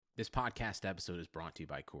This podcast episode is brought to you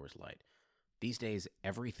by Coors Light. These days,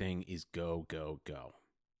 everything is go, go, go.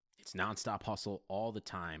 It's nonstop hustle all the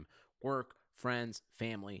time. Work, friends,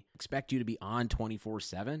 family expect you to be on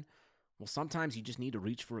 24/7. Well, sometimes you just need to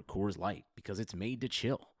reach for a Coors Light because it's made to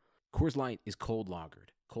chill. Coors Light is cold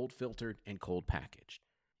lagered, cold filtered, and cold packaged.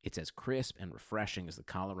 It's as crisp and refreshing as the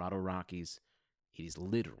Colorado Rockies. It is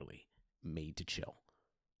literally made to chill.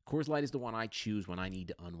 Coors Light is the one I choose when I need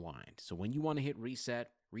to unwind. So when you want to hit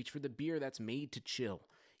reset, reach for the beer that's made to chill.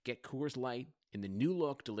 Get Coors Light in the new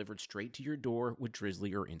look delivered straight to your door with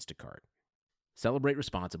Drizzly or Instacart. Celebrate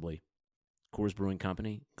responsibly. Coors Brewing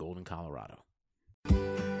Company, Golden, Colorado.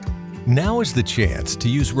 Now is the chance to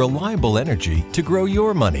use reliable energy to grow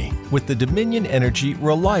your money with the Dominion Energy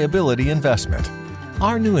Reliability Investment.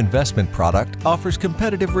 Our new investment product offers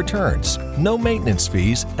competitive returns, no maintenance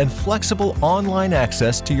fees, and flexible online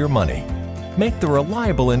access to your money. Make the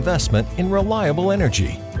reliable investment in reliable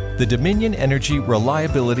energy. The Dominion Energy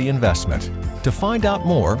Reliability Investment. To find out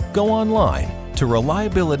more, go online to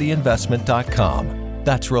reliabilityinvestment.com.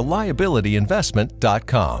 That's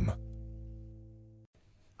reliabilityinvestment.com.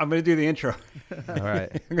 I'm going to do the intro. All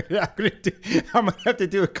right. I'm going to have to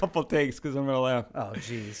do a couple takes because I'm going to laugh. Oh,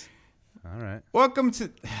 jeez. All right. Welcome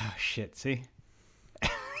to... Oh, shit, see?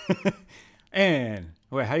 And...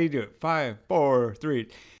 Wait, how do you do it? 5, 4, 3...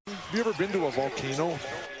 Have you ever been to a volcano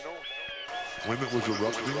when it was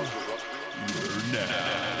erupting? You're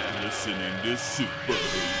now listening to Super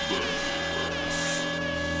Hoopers.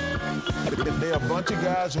 They're a bunch of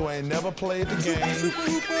guys who ain't never played the game.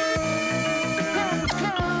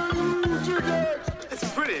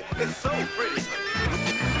 It's pretty. It's so pretty.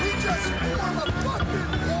 We just won a fucking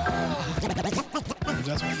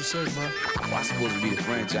That's what you say, bro. Well, I'm supposed to be the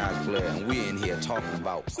franchise player, and we're in here talking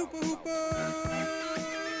about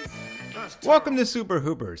Welcome to Super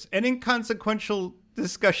Hoopers, an inconsequential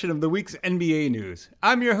discussion of the week's NBA news.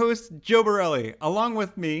 I'm your host, Joe Borelli. Along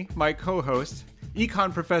with me, my co-host,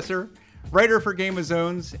 econ professor, writer for Game of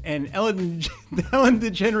Zones, and Ellen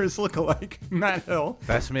DeGeneres lookalike, Matt Hill.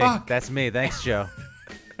 That's me. Fuck. That's me. Thanks, Joe.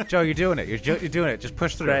 Joe, you're doing it. You're doing it. Just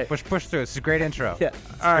push through. Right. Push through. It's a great intro. Yeah.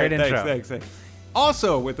 All right, Great intro. thanks.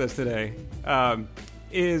 Also with us today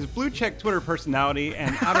is Blue Check Twitter personality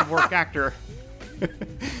and out-of-work actor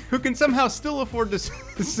who can somehow still afford to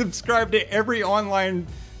subscribe to every online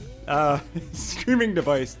streaming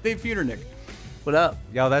device, Dave Feudernick. What up?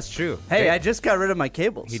 Yo, that's true. Hey, I just got rid of my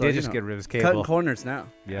cable. He so, did you just know, get rid of his cable. Cutting corners now.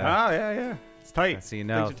 Yeah. Oh, yeah. It's tight. So you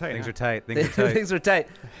know, Things are tight. Things are tight. Things are tight. Things are tight.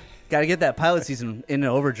 Got to get that pilot season into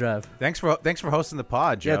overdrive. Thanks for hosting the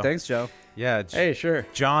pod, Joe. Yeah, thanks, Joe. Yeah. Hey, sure.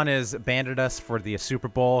 John has abandoned us for the Super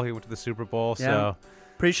Bowl. He went to the Super Bowl, Yeah. so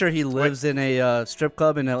Pretty sure he lives in a strip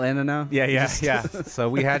club in Atlanta now. yeah. So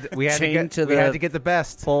we had to Chained to get the the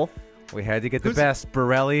best. Pole. We had to get the best.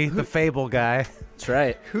 Borelli, the Fable guy. That's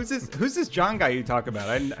right. Who's this John guy you talk about?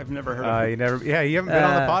 I've never heard of him. You haven't been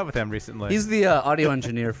on the pod with him recently. He's the audio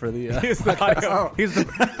engineer for the. He's the audio. He's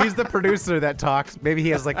the producer that talks. Maybe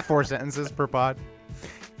he has like 4 sentences per pod.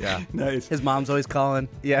 Yeah. Nice. His mom's always calling.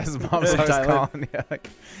 Yeah, his mom's always Tyler. calling. Yeah,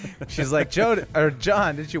 she's like,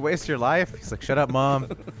 John, did you waste your life? He's like, shut up, Mom.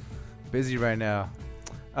 Busy right now.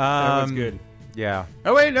 That was good. Yeah.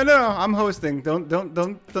 Oh wait, no. I'm hosting.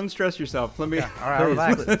 Don't stress yourself. Let me. All right,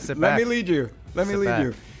 relax. Sit Let back. me lead you. Let me Sit lead back.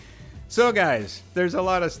 you. So guys, there's a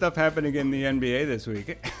lot of stuff happening in the NBA this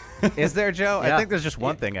week. Is there, Joe? Yeah. I think there's just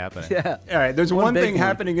one thing happening. Yeah. All right, there's One one big thing one.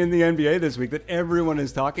 happening in the NBA this week that everyone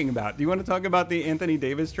is talking about. Do you want to talk about the Anthony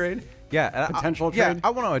Davis trade? Yeah. Potential Yeah, trade?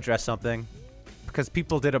 I want to address something because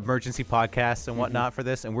people did emergency podcasts and whatnot for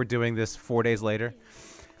this, and we're doing this 4 days later.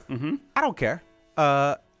 Mm-hmm. I don't care.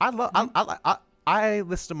 I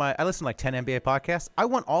listen to like 10 NBA podcasts. I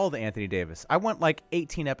want all the Anthony Davis. I want like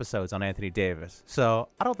 18 episodes on Anthony Davis. So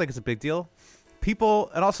I don't think it's a big deal.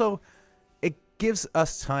 People, and also it gives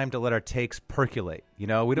us time to let our takes percolate. You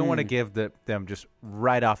know, we don't want to give them just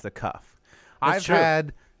right off the cuff. I've true.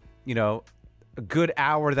 had, a good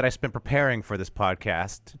hour that I spent preparing for this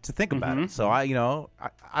podcast to think about it. So I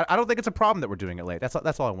don't think it's a problem that we're doing it late. That's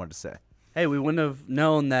all I wanted to say. Hey, we wouldn't have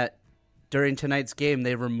known that during tonight's game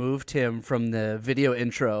they removed him from the video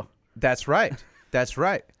intro. That's right. That's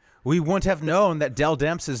right. We wouldn't have known that Dell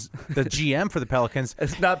Demps is the GM for the Pelicans.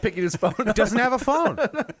 It's not picking his phone up. Doesn't have a phone.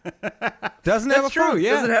 Doesn't have a true, phone.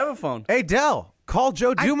 yeah. Doesn't have a phone. Hey, Dell, call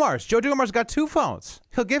Joe Dumars. Joe Dumars got 2 phones.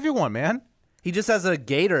 He'll give you one, man. He just has a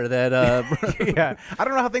gator that Yeah. I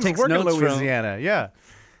don't know how things Takes work in notes from- Louisiana. Yeah.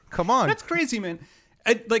 Come on. That's crazy, man.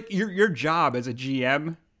 Like your job as a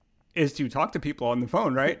GM is to talk to people on the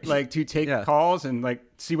phone, right? Like to take Yeah. calls and like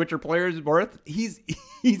see what your player's worth. He's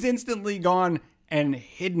instantly gone and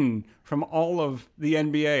hidden from all of the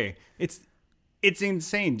NBA. It's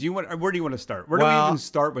insane. Where do you want to start? Where do we even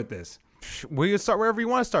start with this? We can start wherever you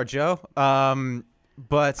want to start, Joe.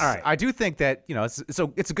 But All right. I do think that, it's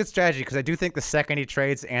a good strategy because I do think the second he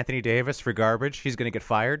trades Anthony Davis for garbage, he's going to get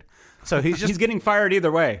fired. So he's getting fired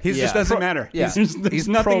either way. It just doesn't matter. Yeah. There's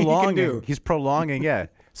nothing he can do. He's prolonging, yeah.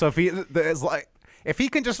 So if he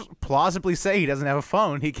can just plausibly say he doesn't have a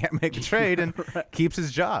phone, he can't make the trade and keeps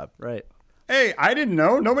his job. Right. Hey, I didn't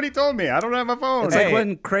know. Nobody told me. I don't have a phone. It's like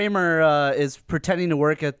when Kramer is pretending to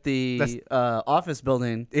work at the office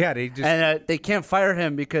building. Yeah, and they can't fire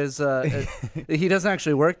him because he doesn't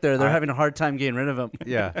actually work there. They're having a hard time getting rid of him.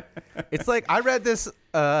 Yeah, it's like I read this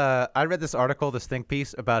article, this think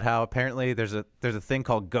piece about how apparently there's a thing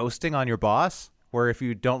called ghosting on your boss, where if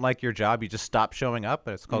you don't like your job, you just stop showing up.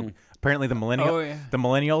 But it's called apparently the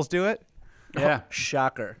millennials do it. Yeah,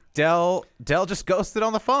 shocker. Dell just ghosted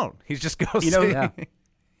on the phone. He's just ghosting.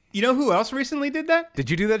 You know who else recently did that? Did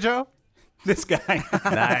you do that, Joe? This guy.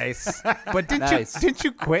 Nice. But didn't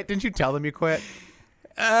you quit? Didn't you tell them you quit?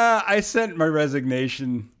 I sent my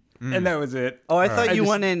resignation, and that was it. Oh, I thought you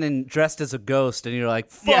went in and dressed as a ghost, and you're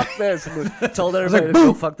like, "Fuck this!" And told everybody to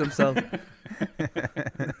go fuck themselves.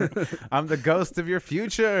 I'm the ghost of your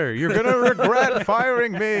future. You're gonna regret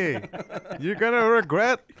firing me. You're gonna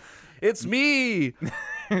regret. It's me,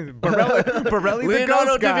 Borelli the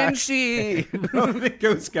Leonardo ghost da guy. Vinci. The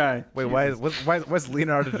ghost guy. Wait, why's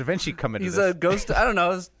Leonardo da Vinci coming He's to this? a ghost. I don't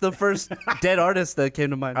know. It's the first dead artist that came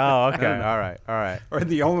to mind. Oh, okay. All right. Or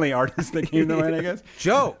the only artist that came to mind, I guess.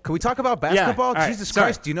 Joe, can we talk about basketball? all right. Jesus Sorry.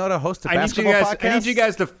 Christ, do you know how to host a basketball podcast?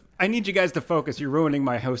 I need you guys to focus. You're ruining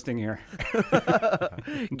my hosting here.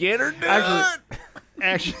 Get her done.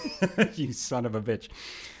 Actually, you son of a bitch.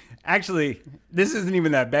 Actually, this isn't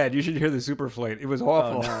even that bad. You should hear the Superflight. It was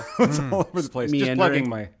awful. It was all over the place. Just Meandering. plugging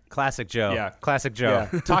my... Classic Joe. Yeah. Classic Joe.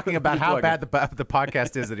 Yeah. Talking about how Plug bad the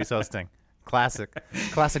podcast is that he's hosting. Classic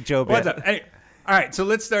Joe. What's bit. up? All right, so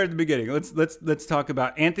let's start at the beginning. Let's talk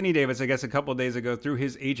about Anthony Davis. I guess a couple of days ago, through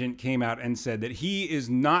his agent, came out and said that he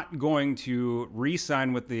is not going to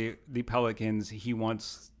re-sign with the Pelicans. He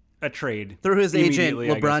wants a trade Through his agent,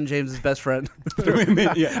 immediately, I LeBron James' best friend. guess. Through him,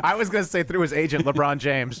 yeah. I was going to say through his agent, LeBron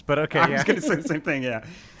James, but okay. I was going to say the same thing, yeah.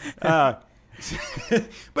 But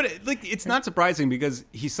it's not surprising because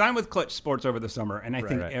he signed with Clutch Sports over the summer, and I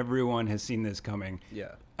think everyone has seen this coming.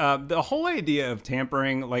 Yeah. The whole idea of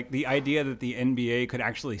tampering, like the idea that the NBA could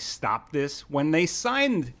actually stop this when they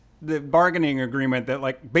signed the bargaining agreement that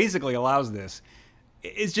like basically allows this,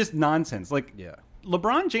 is just nonsense. Like,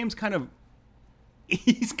 LeBron James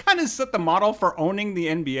he's kind of set the model for owning the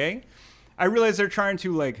NBA. I realize they're trying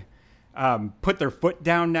to put their foot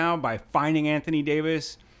down now by fining Anthony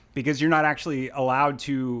Davis because you're not actually allowed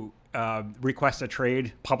to request a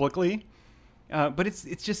trade publicly. But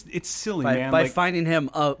it's silly, man. By finding him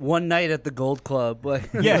one night at the Gold Club,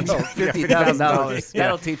 $50,000.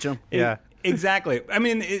 That'll teach him. Yeah. Exactly. I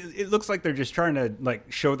mean, it looks like they're just trying to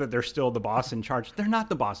show that they're still the boss in charge. They're not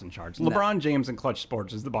the boss in charge. No. LeBron James and Clutch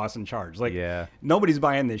Sports is the boss in charge. Yeah. Nobody's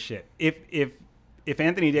buying this shit. If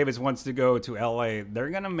Anthony Davis wants to go to LA, they're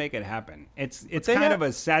gonna make it happen. It's kind of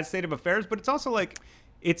a sad state of affairs, but it's also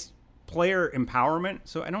it's player empowerment.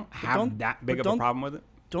 So I don't have that big of a problem with it.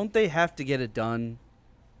 Don't they have to get it done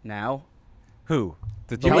now? Who?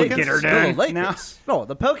 The Pelicans? Pelicans? Get her done now. No,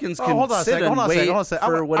 the Pelicans can hold on a sit second. and Hold on a wait second. Hold on a second.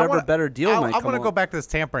 for whatever better deal might I come want to go along. back to this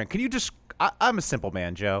tampering. Can you just? I'm a simple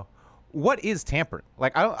man, Joe. What is tampering?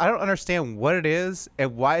 I don't understand what it is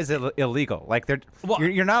and why is it illegal?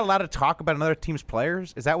 You're not allowed to talk about another team's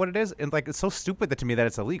players. Is that what it is? And it's so stupid to me that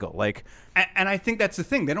it's illegal. And I think that's the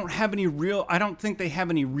thing. They don't have any real. I don't think they have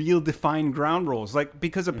any real defined ground rules.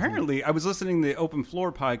 Because apparently, I was listening to the Open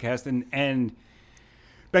Floor podcast and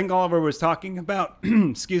Ben Golliver was talking about.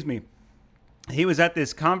 Excuse me. He was at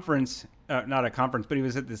this conference, not a conference, but he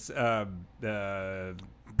was at this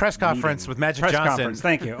press conference with Magic press Johnson. Conference.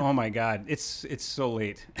 Thank you. Oh my God, it's so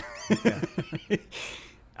late.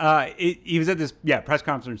 He was at this press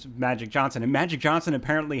conference with Magic Johnson, and Magic Johnson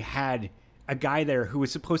apparently had a guy there who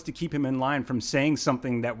was supposed to keep him in line from saying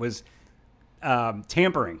something that was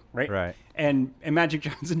tampering, right? Right. And Magic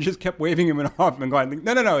Johnson just kept waving him off and going,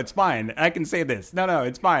 no, it's fine. I can say this. No,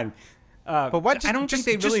 it's fine. But what? I don't think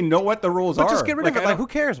they really know what the rules are. Just get rid of it. Who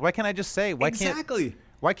cares? Why can't I just say? Exactly.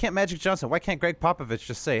 Why can't Magic Johnson? Why can't Greg Popovich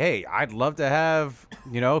just say, "Hey, I'd love to have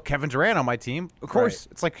Kevin Durant on my team"? Of course,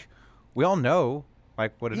 it's we all know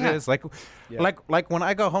what it is. Like when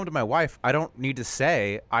I go home to my wife, I don't need to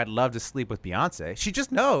say I'd love to sleep with Beyonce. She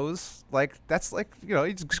just knows. It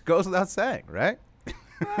just goes without saying, right?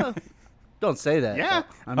 Don't say that. Yeah.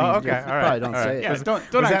 I mean, Okay, you all right, probably don't all say right. it. Yeah, don't was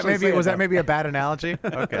that actually maybe say it, was that though. maybe a bad analogy?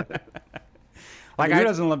 Okay. Like, who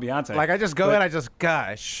doesn't love Beyonce? Like I just go in, I just God,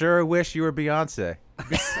 I sure wish you were Beyonce.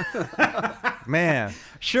 Man.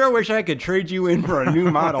 Sure wish I could trade you in for a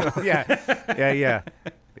new model. Yeah.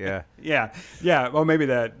 Yeah. Well, maybe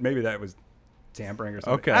that was tampering or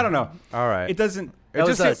something. Okay. I don't know. All right. It doesn't. That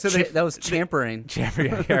was, so they- that was champering. Champ,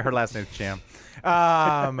 yeah, her last name's Champ.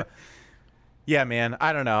 Yeah, man.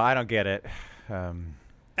 I don't know. I don't get it.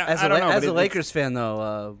 As I don't know, as but a Lakers fan,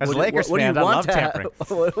 though, As a what Lakers what do you fan, I want love to tampering.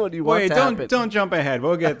 what do you want Wait, to happen? don't jump ahead.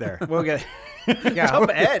 We'll get there. We'll get. Yeah. Jump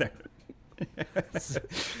ahead.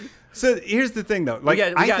 So here's the thing, though. Like, We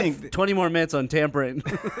I got think 20 more minutes on tampering.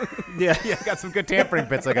 yeah. I got some good tampering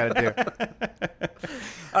bits I got to do.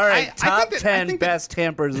 All right, I top think that- I 10 think that- best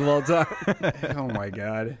tampers of all time. Oh my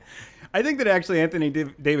God. I think that actually Anthony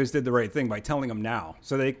Davis did the right thing by telling him now,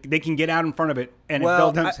 so they can get out in front of it. And Well,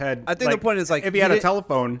 if Bill Demps had, I think the point is, like, if he he had a did-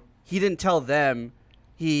 telephone. He didn't tell them.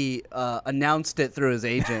 He announced it through his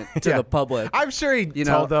agent to Yeah. the public. I'm sure he You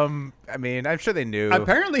know- told them. I mean, I'm sure they knew.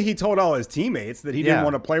 Apparently, he told all his teammates that he didn't Yeah.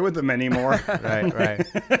 want to play with them anymore. Right.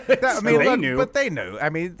 I So mean, they look, knew. but they knew. I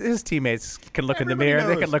mean, his teammates can look in the Everybody mirror.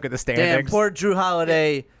 They knows. can look at the Damn, standings. poor Drew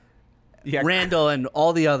Holiday, Yeah. Randall, and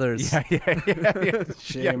all the others. Shame. No,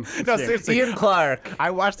 Shame. seriously. Ian Clark.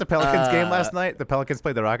 I watched the Pelicans game last night. The Pelicans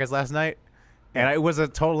played the Rockets last night, and it was a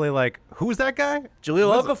totally like, who's that guy?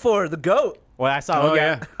 Jaleel Okafor, the GOAT. Well, I saw. Oh, okay,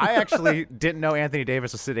 yeah. I actually didn't know Anthony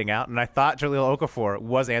Davis was sitting out, and I thought Jaleel Okafor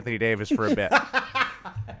was Anthony Davis for a bit.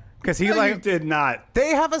 Because he No, you like did not. they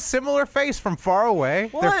have a similar face from far away.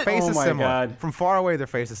 Their What? face Oh is my similar. God. From far away, their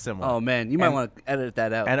face is similar. Oh, man. You might want to edit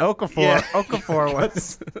that out. And Okafor, Yeah. Okafor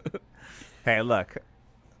was. Hey, look,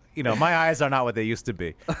 you know my eyes are not what they used to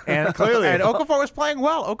be, and Clearly. and Okafor was playing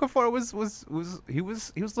well. Okafor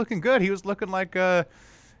was looking good. He was looking like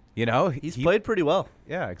He's played pretty well.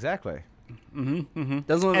 Yeah, exactly. Doesn't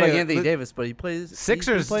look Anyway, like Anthony let- Davis, but he plays. he's been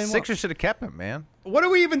Sixers playing well. Sixers should have kept him, man. What are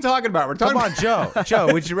we even talking about? We're talking Come on, Joe.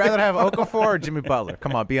 Joe, would you rather have Okafor or Jimmy Butler?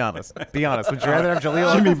 Come on, be honest. Be honest. Would you rather have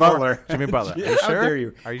Jaleel Jimmy Okafor? Butler. Jimmy Butler. Are you How sure? dare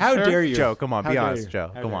you? Are you How sure? dare you? Joe, come on, How be dare honest, you?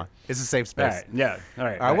 Joe. How Come dare on. It's a safe All space. right. Yeah. All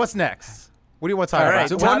right. All right, what's next? What do you want to talk All about? right,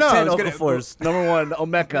 So- top well, no, I 10 was gonna- Okafors. Number 1,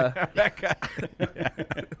 Omeka.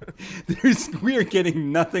 We are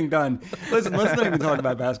getting nothing done. Listen, let's not even talk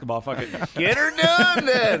about basketball. Fuck it. Get her done,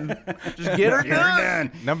 then. Just get her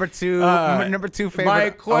done. Number two favorite my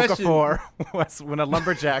question- Okafor was when a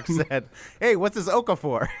lumberjack said, "Hey, what's this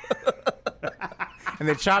Okafor?" And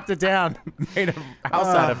they chopped it down, made a house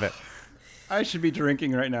out of it. I should be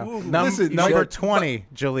drinking right now. Number my- 20,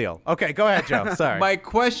 Jaleel. Okay, go ahead, Joe. Sorry. My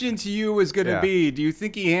question to you was going to Yeah. be: do you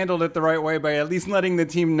think he handled it the right way by at least letting the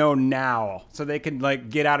team know now, so they could like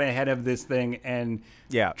get out ahead of this thing and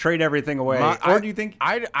Yeah. trade everything away? My- Or do you think?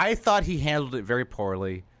 I thought he handled it very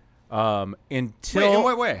poorly until Wait, in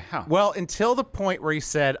what way? How? Well, until the point where he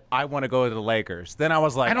said, "I want to go to the Lakers." Then I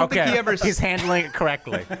was like, I don't think okay, he ever- he's handling it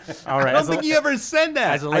correctly. All right, I don't think he ever said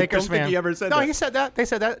that. as a Lakers I don't fan, think he ever said no, that. he said that. They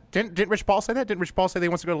said that. Didn't Rich Paul say that? Didn't Rich Paul say that he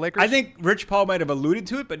wants to go to the Lakers? I think Rich Paul might have alluded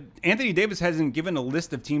to it, but Anthony Davis hasn't given a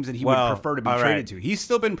list of teams that he Well, would prefer to be all traded right. to. He's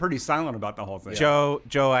still been pretty silent about the whole thing. Joe,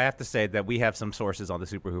 I have to say that we have some sources on the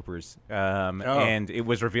Super Hoopers, and it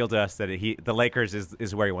was revealed to us that the Lakers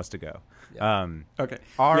is where he wants to go. Okay.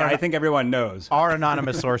 Our- I think everyone knows. Our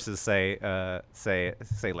anonymous sources say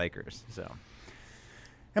Lakers. So,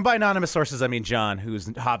 and by anonymous sources, I mean John, who's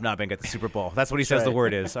hobnobbing at the Super Bowl. That's what he says the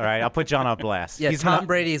word is. All right, I'll put John on blast. Yeah, He's Tom not-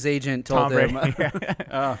 Brady's agent told Tom him. Brady.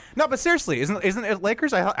 No, but seriously, isn't it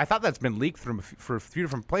Lakers? I thought that's been leaked for a few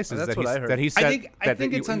different places. That's that what he's- I heard. That he said. I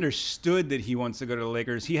think that it's understood that he wants to go to the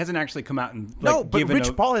Lakers. He hasn't actually come out and No, but given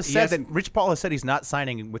Rich Paul has he said hasn't- that Rich Paul has said he's not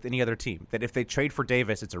signing with any other team. That if they trade for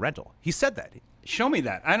Davis, it's a rental. He said that. Show me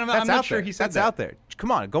that. I don't know. That's I'm not out sure there. he said That's that. out there. Come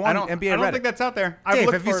on, go I on don't. NBA I don't Reddit. think that's out there. I've Dave,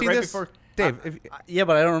 looked have you for it seen right this? before. Dave, Yeah,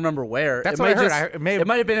 but I don't remember where. That's it what might I heard. It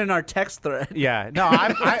might have been in our text thread. yeah, no,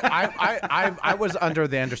 I was under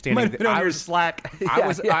the understanding Might have been on I your was Slack.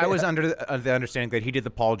 I was under the understanding that he did the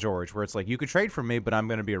Paul George, where it's like you could trade for me, but I'm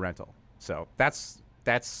going to be a rental. So that's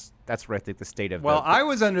where I think the state of Well, the, I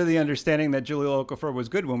was under the understanding that Jaleel Okafor was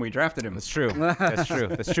good when we drafted him. That's true. That's true.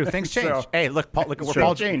 That's true. Things change. So- Hey, look at where true.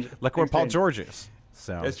 Paul Change. look where Things Paul change. George is.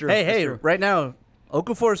 So That's true. Hey, That's hey! true. Right now,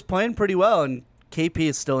 Okafor's playing pretty well, and KP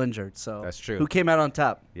is still injured. So That's true. Who came out on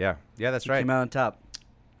top? yeah, that's right. Came out on top.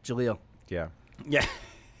 Jaleel. Yeah, Yeah.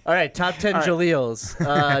 All right, top 10 Jaleels.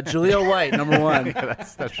 Jaleel White, number 1.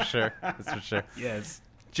 that's for sure. That's for sure. Yes.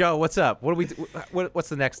 Joe, what's up? What's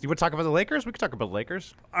the next? You want to talk about the Lakers? We could talk about the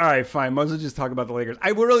Lakers. All right, fine. Might as well just talk about the Lakers. I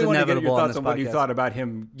really It's want to get your inevitable on thoughts this on what you podcast. thought about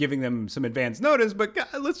him giving them some advance notice, but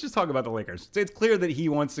let's just talk about the Lakers. It's clear that he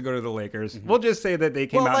wants to go to the Lakers. We'll just say that they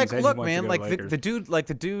came out and said look, he wants man, to go like to the Lakers.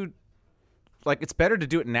 the dude, it's better to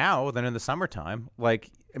do it now than in the summertime.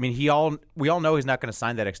 Like, I mean, we all know he's not going to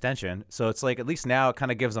sign that extension, so it's like at least now it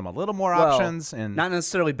kind of gives them a little more Well, options, and not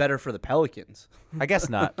necessarily better for the Pelicans. I guess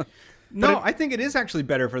not. No, I think it is actually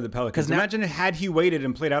better for the Pelicans. now- Imagine had he waited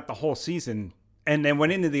and played out the whole season and then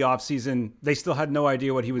went into the offseason, they still had no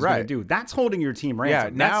idea what he was going Right. to do. That's holding your team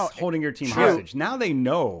ransom. now- That's holding your team True. hostage. Now they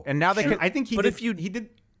know. And now they can- I think he But did, if you- he did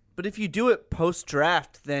But if you do it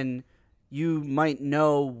post-draft, then you might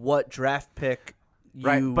know what draft pick you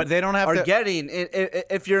Right, but they don't have are to- getting.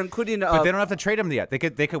 If you're including, But they don't have to trade him yet. They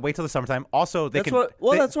could wait till the summertime. Also, they that's can. what.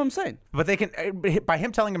 they- That's what I'm saying. But they can, by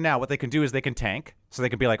him telling them now, what they can do is they can tank. So they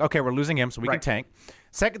can be like, okay, we're losing him, so we can Right. tank.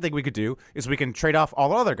 Second thing we could do is we can trade off all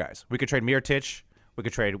the other guys. We could trade Mirotic. We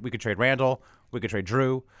could trade Randall. We could trade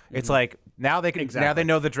Drew. It's like now they can now they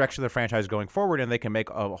know the direction of the franchise going forward, and they can make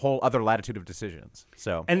a whole other latitude of decisions.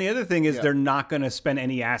 So And the other thing is they're not going to spend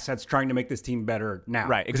any assets trying to make this team better now.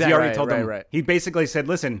 Right, 'Cause exactly. He already Right, told right, them. right. He basically said,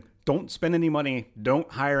 listen, don't spend any money. Don't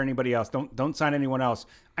hire anybody else. Don't sign anyone else.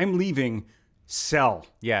 I'm leaving. Sell.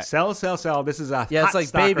 Yeah. Sell. This is a Yeah, hot it's like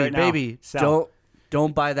stock baby, right now. baby, Sell.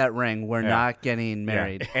 don't buy that ring. We're not getting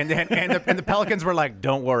married. and the Pelicans were like,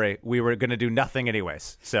 don't worry, we were going to do nothing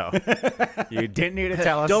anyways. So you didn't need to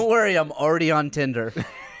tell us. Don't worry, I'm already on Tinder.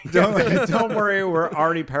 Don't worry. We're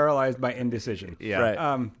already paralyzed by indecision. Yeah.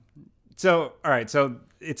 Right. So, all right. So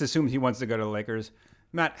it's assumed he wants to go to the Lakers.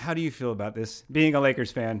 Matt, how do you feel about this? Being a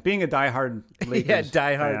Lakers fan, being a diehard Lakers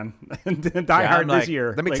diehard. fan, diehard Yeah, I'm this like,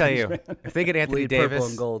 year. Let me Lakers tell you, fan. if they get Anthony Bleed purple Davis,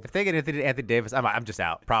 and gold. if they get Anthony Davis, I'm just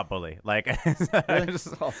out probably. Like,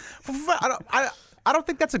 I don't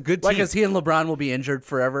think that's a good team. Like, because he and LeBron will be injured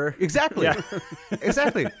forever. Exactly,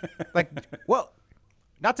 exactly. Like, well,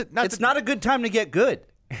 It's not a good time to get good.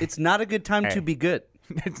 It's not a good time to be good.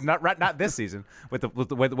 It's not this season with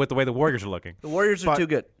the way the Warriors are looking. The Warriors are But- too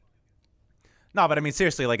good. No, but I mean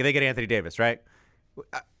seriously, like if they get Anthony Davis, right?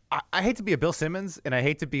 I hate to be a Bill Simmons and I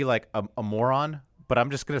hate to be like a moron, but I'm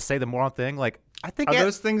just gonna say the moron thing. Like I think Are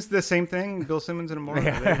those things the same thing? Bill Simmons and a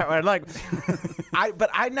moron? like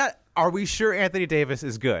Are we sure Anthony Davis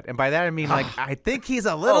is good? And by that I mean like I think he's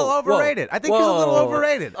a little Whoa, overrated. I think he's a little whoa.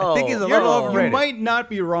 overrated. I think he's a Oh, little oh. overrated. You might not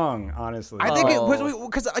be wrong, honestly. I think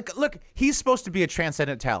because like look, he's supposed to be a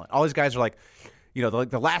transcendent talent. All these guys are like, you know,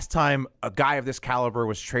 the last time a guy of this caliber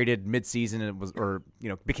was traded midseason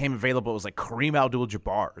and became available, it was like Kareem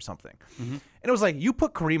Abdul-Jabbar or something. Mm-hmm. And it was like you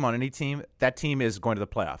put Kareem on any team, that team is going to the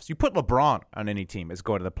playoffs. You put LeBron on any team, is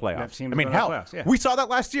going to the playoffs. team I is mean, going to the hell, playoffs, yeah. we saw that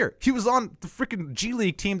last year. He was on the freaking G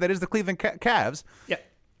League team that is the Cleveland Cavs. Yeah.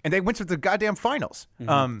 And they went to the goddamn finals.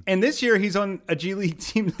 And this year he's on a G League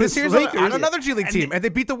team. This year's Lakers. on another G League And team, and they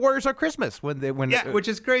beat the Warriors on Christmas when which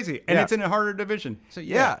is crazy, and Yeah. it's in a harder division. So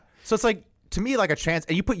Yeah. So it's like, to me, like a chance.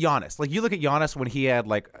 And you put Giannis. Like, you look at Giannis when he had,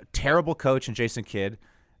 like, a terrible coach and Jason Kidd.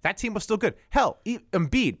 That team was still good. Hell,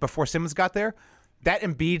 Embiid, before Simmons got there, that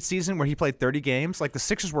Embiid season where he played 30 games, like, the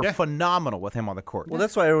Sixers were phenomenal with him on the court. Well,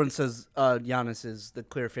 that's why everyone says Giannis is the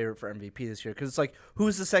clear favorite for MVP this year. Because it's like,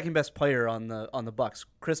 who's the second best player on the Bucks?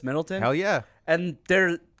 Chris Middleton. Hell yeah. And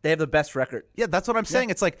they have the best record. Yeah, that's what I'm saying.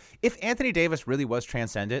 It's like, if Anthony Davis really was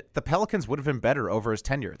transcendent, the Pelicans would have been better over his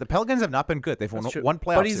tenure. The Pelicans have not been good. They've won That's true. one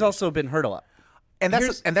playoff But he's series. also been hurt a lot. And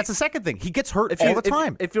that's the second thing. He gets hurt all the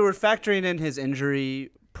time. If you were factoring in his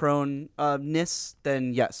injury proneness,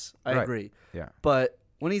 then yes, I Right. agree. Yeah. But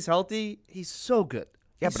when he's healthy, he's so good.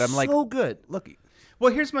 Yeah, He's but I'm like, so good. Look,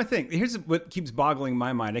 Well, here's my thing. Here's what keeps boggling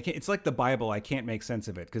my mind. It's like the Bible. I can't make sense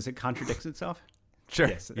of it because it contradicts itself. sure.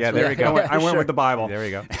 Yes, that's yeah, what- there we go. I went Sure. with the Bible. There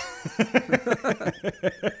we go.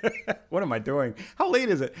 What am I doing? How late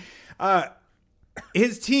is it?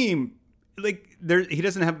 His team, like, he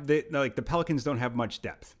doesn't have the Pelicans don't have much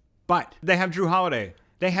depth, but they have Drew Holiday.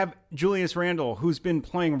 They have Julius Randle, who's been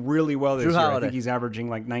playing really well this Drew year. I Holiday. think he's averaging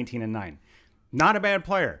like 19 and 9. Not a bad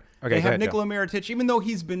player. Okay, they go have ahead, Nikola Mirotic, even though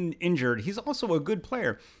he's been injured, he's also a good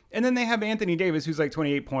player. And then they have Anthony Davis, who's like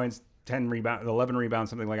 28 points, 10 rebounds, 11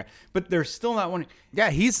 rebounds, something like that. But they're still not winning.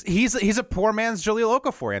 Yeah, he's a poor man's Julio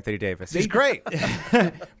Okafor, Anthony Davis. He's great.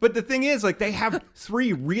 But the thing is, like, they have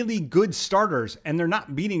 3 really good starters, and they're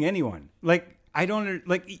not beating anyone. Like, I don't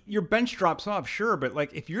like your bench drops off, sure, but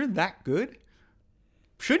like if you're that good,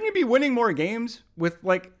 shouldn't you be winning more games with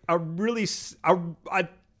like a really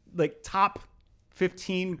like top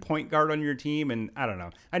 15 point guard on your team? And I don't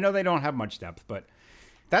know. I know they don't have much depth, but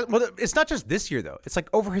It's not just this year though. It's like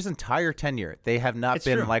over his entire tenure, they have not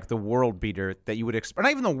been true. like the world beater that you would expect.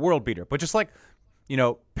 Not even the world beater, but just like,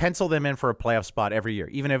 pencil them in for a playoff spot every year,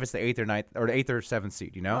 even if it's the 8th or 9th or the 8th or 7th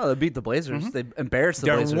seed. Oh, they beat the Blazers. They embarrassed the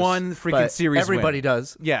They're Blazers. one freaking but series everybody win.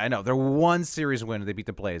 does. Yeah, I know. They're one series win. They beat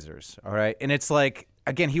the Blazers. All right, and it's like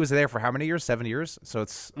again, he was there for how many years? 7 years. So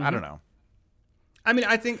it's I don't know. I mean,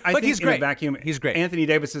 I think he's in great. a vacuum, He's great. Anthony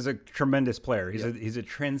Davis is a tremendous player. He's a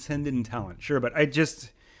transcendent talent, sure. But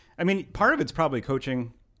part of it's probably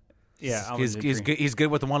coaching. Yeah, he's good. He's good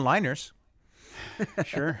with the one-liners.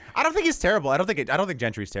 Sure. I don't think he's terrible. I don't think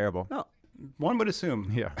Gentry's terrible. No, one would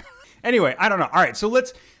assume. Yeah. Anyway, I don't know. All right, so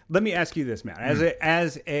let me ask you this, Matt.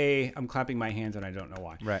 I'm clapping my hands and I don't know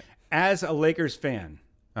why. Right. As a Lakers fan,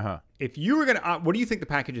 If you were gonna, what do you think the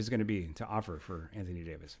package is going to be to offer for Anthony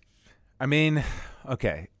Davis? I mean,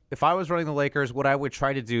 okay. If I was running the Lakers, what I would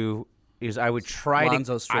try to do is I would try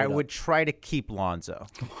to keep Lonzo.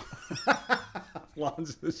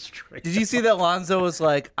 Lonzo straight. Did you see that Lonzo was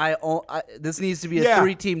like, this needs to be a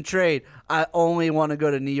 3-team trade. I only want to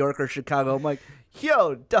go to New York or Chicago. I'm like,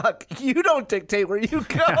 yo, Duck, you don't dictate where you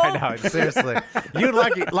go. I know, seriously. You're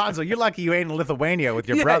lucky, Lonzo. You're lucky you ain't in Lithuania with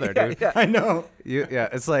your brother, dude. Yeah. I know.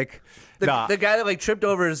 It's like the guy that tripped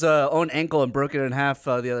over his own ankle and broke it in half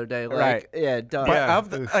the other day. Right. Yeah, Duck.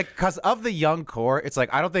 But because of the young core, it's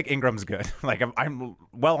like I don't think Ingram's good. Like I'm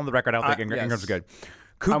well on the record. I don't think Ingram's good.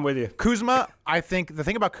 I'm with you. Kuzma, I think the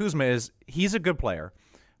thing about Kuzma is he's a good player,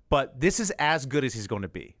 but this is as good as he's going to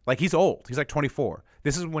be. Like he's old. He's like 24.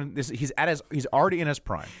 He's already in his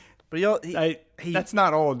prime. But that's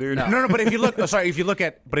not old, dude. No. But if you look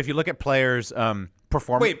at players'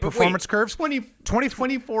 performance curves.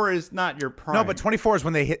 24 is not your prime. No, but 24 is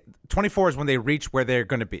when they hit. 24 is when they reach where they're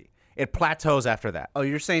going to be. It plateaus after that. Oh,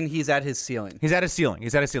 you're saying he's at his ceiling. He's at his ceiling.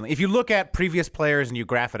 If you look at previous players and you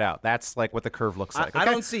graph it out, that's like what the curve looks like. I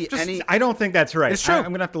don't see any. I don't think that's right. It's true. I'm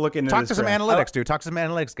going to have to look into Talk this. to some analytics, dude. Talk to some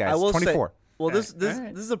analytics guys. I will 24. Say, this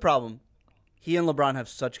is a problem. He and LeBron have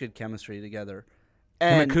such good chemistry together.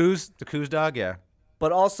 And the Kuz dog, yeah.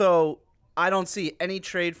 But also, I don't see any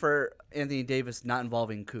trade for Anthony Davis not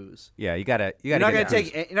involving Kuz. Yeah, you're not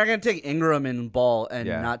gonna take Ingram and Ball and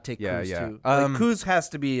not take Kuz too. Kuz has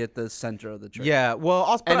to be at the center of the trade. Yeah, well,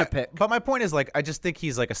 also, and a pick. But my point is, I just think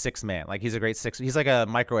he's like a sixth man. Like he's a great six. He's like a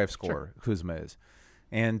microwave scorer. Sure. Kuzma is,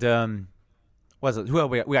 and what is it? Who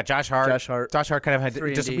we got? Josh Hart. Josh Hart kind of had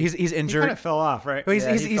he's injured. He kind of fell off, right? Well,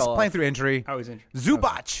 he's playing through injury. Oh, he's injured.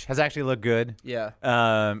 Zubac has actually looked good. Yeah.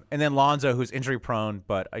 And then Lonzo, who's injury prone,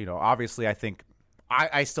 but obviously, I think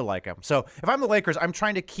I still like him. So if I'm the Lakers, I'm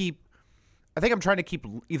trying to keep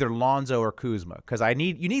either Lonzo or Kuzma because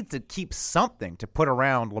you need to keep something to put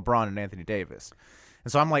around LeBron and Anthony Davis.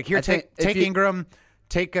 And so I'm like, take Ingram,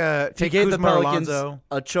 take Kuzma or Lonzo.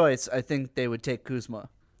 A choice, I think they would take Kuzma.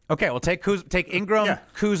 Okay, well take Ingram,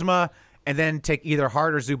 Kuzma, and then take either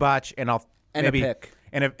Hart or Zubac, and maybe a pick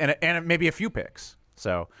and maybe a few picks.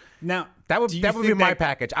 So now that would be my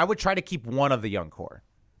package. I would try to keep one of the young core.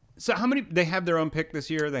 So how many they have their own pick this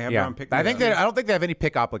year? They have their own pick. I don't think they have any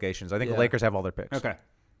pick obligations. I think the Lakers have all their picks. Okay.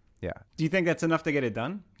 Yeah. Do you think that's enough to get it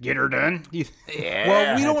done? Get her done?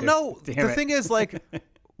 Well, we don't know. The thing is, we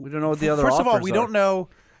don't know what the other. First of all, we don't know.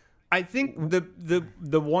 I think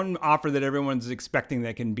the one offer that everyone's expecting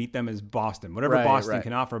that can beat them is Boston. Whatever Boston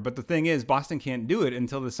can offer. But the thing is, Boston can't do it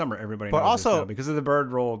until the summer. Everybody knows this now because of the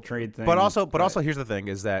bird roll trade thing. But also, here's the thing: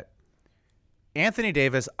 is that Anthony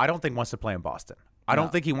Davis, I don't think wants to play in Boston. I don't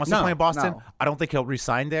think he wants to play in Boston. No. I don't think he'll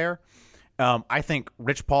resign there. I think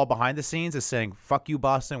Rich Paul behind the scenes is saying, "Fuck you,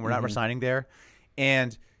 Boston. We're not resigning there."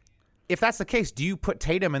 And if that's the case, do you put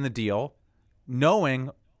Tatum in the deal, knowing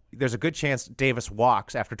there's a good chance Davis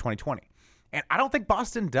walks after 2020? And I don't think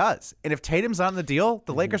Boston does. And if Tatum's on the deal,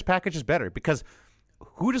 the Lakers package is better because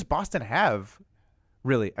who does Boston have,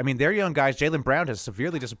 really? I mean, their young guys, Jaylen Brown has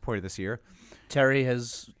severely disappointed this year. Terry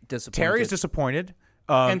has disappointed. Terry's disappointed.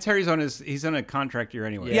 And Terry's he's on a contract year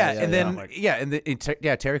anyway.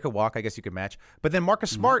 Terry could walk. I guess you could match. But then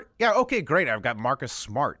Marcus Smart, okay, great. I've got Marcus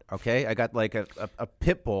Smart. Okay, I got like a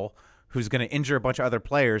pit bull who's going to injure a bunch of other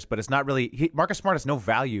players, but it's not really Marcus Smart has no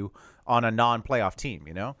value on a non-playoff team.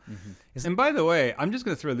 And by the way, I'm just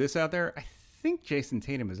going to throw this out there. I think Jason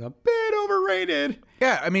Tatum is a bit overrated.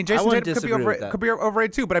 Yeah, I mean, Jason Tatum could be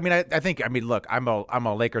overrated too. But I mean, I think look, I'm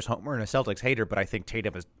a Lakers homer and a Celtics hater, but I think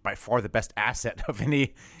Tatum is by far the best asset of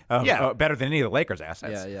any, better than any of the Lakers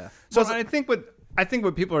assets. Yeah. So I think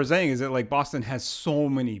what people are saying is that Boston has so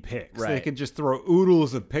many picks, they could just throw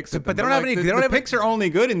oodles of picks. At them. But they don't have any. The picks are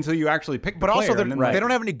only good until you actually pick. But also, they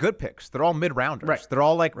don't have any good picks. They're all mid-rounders. Right. They're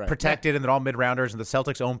all protected, and they're all mid-rounders. And the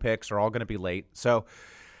Celtics' own picks are all going to be late. So.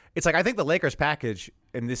 it's like I think the Lakers package,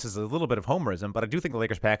 and this is a little bit of homerism, but I do think the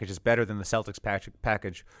Lakers package is better than the Celtics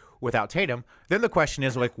package without Tatum. Then the question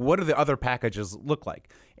is, like, what do the other packages look like?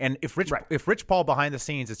 And if Rich Paul behind the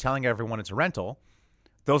scenes is telling everyone it's a rental,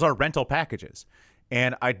 those are rental packages.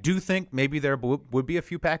 And I do think maybe there would be a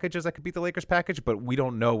few packages that could beat the Lakers package, but we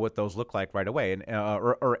don't know what those look like right away and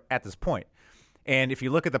or at this point. And if you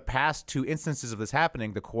look at the past 2 instances of this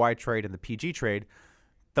happening, the Kawhi trade and the PG trade,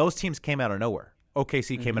 those teams came out of nowhere.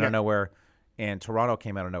 OKC came out of nowhere, and Toronto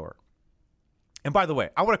came out of nowhere. And by the way,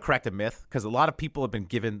 I want to correct a myth because a lot of people have been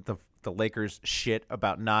giving the Lakers shit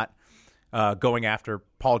about not going after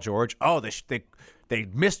Paul George. Oh, they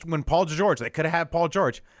missed when Paul George. They could have had Paul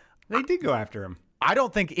George. They did go after him. I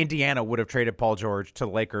don't think Indiana would have traded Paul George to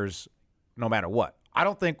the Lakers no matter what. I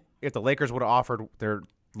don't think if the Lakers would have offered their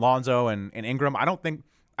Lonzo and Ingram, I don't think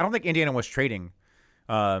Indiana was trading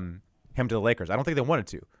him to the Lakers. I don't think they wanted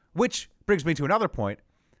to. Which brings me to another point.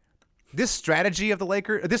 This strategy of the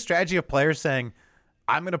Lakers, this strategy of players saying,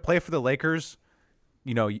 "I'm going to play for the Lakers,"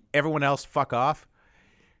 everyone else fuck off.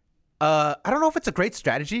 I don't know if it's a great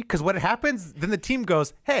strategy because what happens, then the team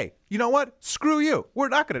goes, "Hey, you know what? Screw you. We're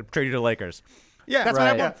not going to trade you to the Lakers." Yeah, that's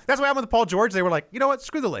right. That's what happened with Paul George. They were like, "You know what?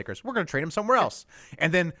 Screw the Lakers. We're going to trade him somewhere else."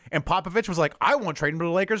 And Popovich was like, "I won't trade him to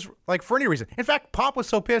the Lakers for any reason." In fact, Pop was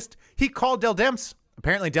so pissed he called Dell Demps.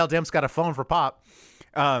 Apparently, Dell Demps got a phone for Pop.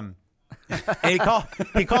 And he calls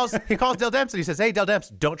Dell Demps and he says, "Hey, Dell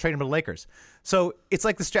Demps, don't trade him to the Lakers." So it's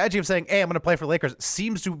like the strategy of saying, "Hey, I'm going to play for the Lakers,"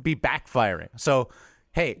 seems to be backfiring. So,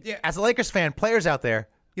 hey, as a Lakers fan, players out there,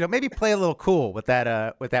 maybe play a little cool with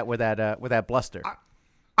that bluster.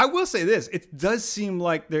 I will say this: it does seem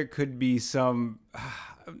like there could be some,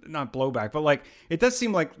 not blowback, but like it does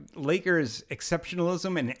seem like Lakers'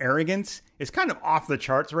 exceptionalism and arrogance is kind of off the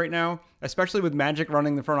charts right now, especially with Magic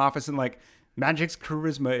running the front office and like. Magic's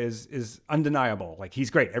charisma is undeniable. Like he's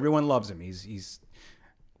great. Everyone loves him. He's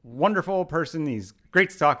wonderful person. He's great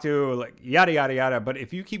to talk to. Like yada yada yada. But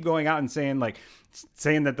if you keep going out and saying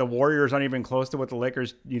that the Warriors aren't even close to what the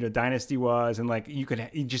Lakers dynasty was, and like you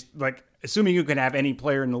just like assuming you can have any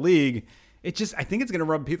player in the league, I think it's going to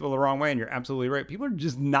rub people the wrong way. And you're absolutely right. People are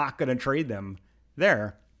just not going to trade them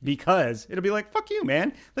there because it'll be like, fuck you,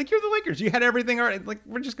 man. Like you're the Lakers. You had everything. All right. Like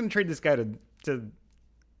we're just going to trade this guy to.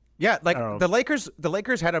 Yeah, like the Lakers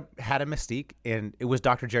had a mystique, and it was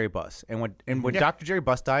Dr. Jerry Buss. And when Dr. Jerry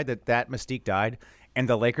Buss died, that mystique died, and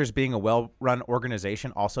the Lakers being a well-run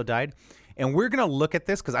organization also died. And we're gonna look at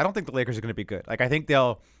this because I don't think the Lakers are gonna be good. Like I think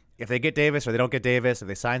if they get Davis or they don't get Davis, if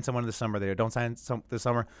they sign someone this summer, they don't sign this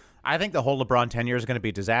summer. I think the whole LeBron tenure is gonna be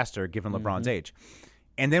a disaster given LeBron's age.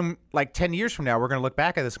 And then like 10 years from now, we're gonna look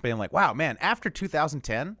back at this being like, wow, man, after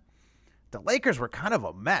 2010. The Lakers were kind of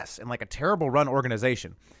a mess and like a terrible run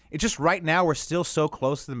organization. It's just right now we're still so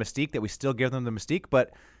close to the mystique that we still give them the mystique.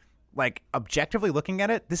 But like objectively looking at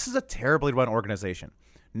it, this is a terribly run organization.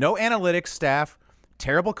 No analytics staff,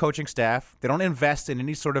 terrible coaching staff. They don't invest in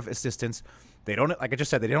any sort of assistance. They don't, like I just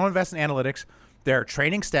said, they don't invest in analytics. Their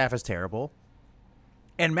training staff is terrible.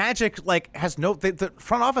 And Magic has the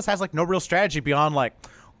front office has like no real strategy beyond like,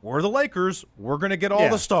 we're the Lakers. We're going to get all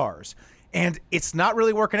the stars. And it's not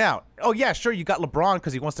really working out. Oh, yeah, sure, you got LeBron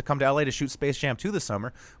because he wants to come to L.A. to shoot Space Jam 2 this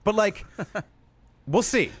summer. But, like, we'll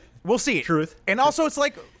see. We'll see. Truth. And also, it's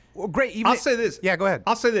like, well, great. I'll say this. Yeah, go ahead.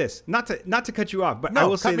 I'll say this. Not to cut you off, but no, I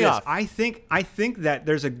will say this. Off. I think that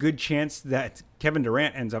there's a good chance that Kevin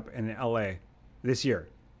Durant ends up in L.A. this year.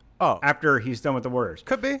 Oh. After he's done with the Warriors.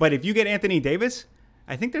 Could be. But if you get Anthony Davis,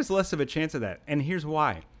 I think there's less of a chance of that. And here's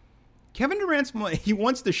why. Kevin Durant's he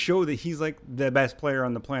wants to show that he's like the best player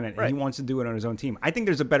on the planet, and he wants to do it on his own team. I think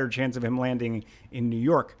there's a better chance of him landing in New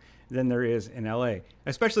York than there is in LA,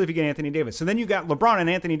 especially if you get Anthony Davis. So then you got LeBron and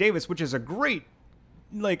Anthony Davis, which is a great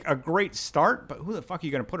start. But who the fuck are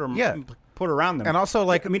you going to put around them? And also,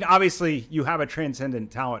 like, I mean, obviously you have a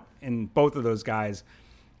transcendent talent in both of those guys.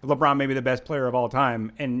 LeBron may be the best player of all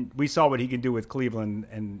time, and we saw what he could do with Cleveland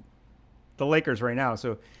and the Lakers right now.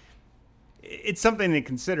 So it's something to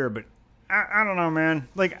consider, but. I don't know, man.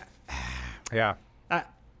 Like, yeah.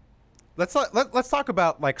 Let's talk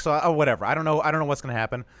about whatever. I don't know what's gonna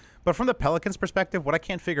happen, but from the Pelicans' perspective, what I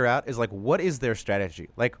can't figure out is like, what is their strategy?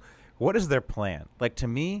 Like, what is their plan? Like, to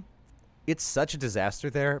me, it's such a disaster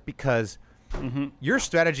there because your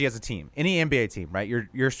strategy as a team, any NBA team, right?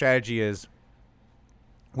 Your strategy is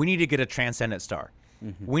we need to get a transcendent star.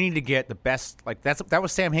 We need to get the best. Like that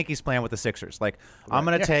was Sam Hinkie's plan with the Sixers. Like I'm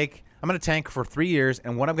gonna tank for 3 years,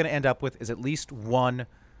 and what I'm gonna end up with is at least one,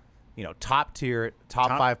 top tier, top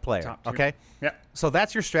 5 player. Okay. Yeah. So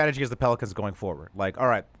that's your strategy as the Pelicans going forward. Like, all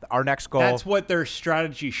right, our next goal. That's what their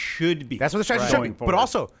strategy should be. That's what the strategy should be. Forward. But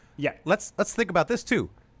also, yeah, let's think about this too.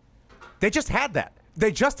 They just had that.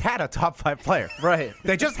 They just had a top 5 player. Right.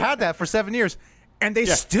 They just had that for 7 years, and they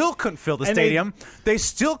still couldn't fill the stadium. They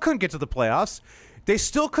still couldn't get to the playoffs. They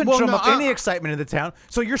still couldn't drum up any excitement in the town.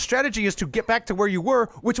 So your strategy is to get back to where you were,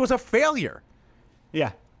 which was a failure.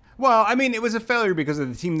 Yeah. Well, I mean, it was a failure because of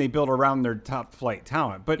the team they built around their top flight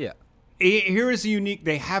talent. But here is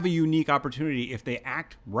they have a unique opportunity. If they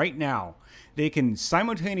act right now, they can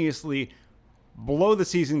simultaneously blow the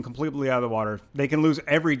season completely out of the water. They can lose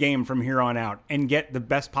every game from here on out and get the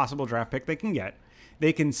best possible draft pick they can get.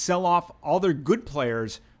 They can sell off all their good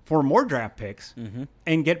players for more draft picks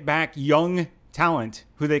and get back young talent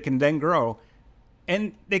who they can then grow.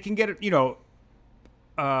 And they can get,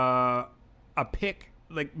 a pick,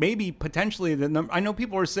 like maybe potentially the number. I know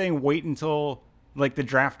people are saying wait until like the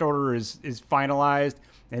draft order is finalized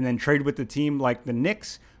and then trade with the team like the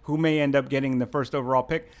Knicks, who may end up getting the first overall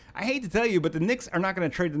pick. I hate to tell you, but the Knicks are not going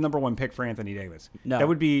to trade the number 1 pick for Anthony Davis. No. That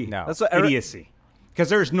would be That's what idiocy. Because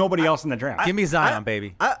there's nobody else in the draft. Give me Zion,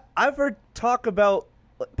 baby. I've heard talk about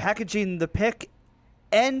packaging the pick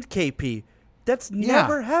and KP. That's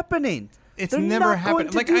never happening. It's They're never not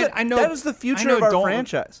happened. going to do that. I know that is the future of our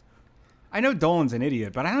franchise. I know Dolan's an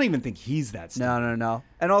idiot, but I don't even think he's that stupid. No.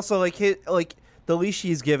 And also, the leash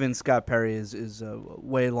he's given Scott Perry is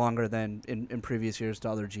way longer than in previous years to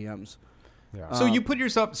other GMs. Yeah. So you put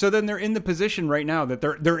yourself. So then they're in the position right now that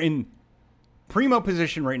they're in primo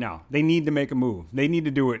position right now. They need to make a move. They need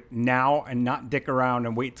to do it now and not dick around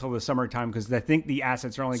and wait till the summertime because I think the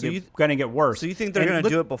assets are only going to get worse. So you think they're going to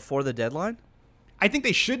do it before the deadline? I think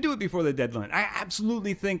they should do it before the deadline. I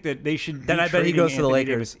absolutely think that they should. Then I bet he goes to the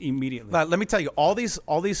Lakers immediately. Let me tell you, all these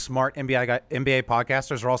smart NBA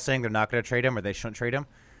podcasters are all saying they're not going to trade him or they shouldn't trade him.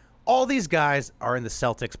 All these guys are in the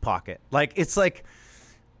Celtics' pocket. Like it's like,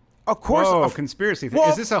 of course, whoa, conspiracy.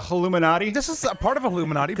 Is this a Illuminati? This is a part of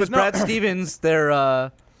Illuminati. Because but Brad Stevens,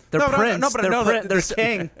 their prince, their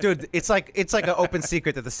king, dude. It's like an open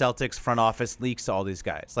secret that the Celtics front office leaks to all these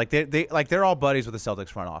guys. Like they're all buddies with the Celtics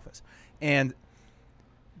front office,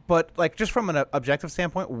 But like just from an objective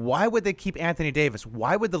standpoint, why would they keep Anthony Davis?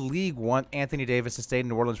 Why would the league want Anthony Davis to stay in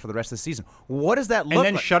New Orleans for the rest of the season? What does that look like?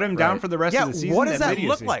 And then shut him down for the rest of the season? What does that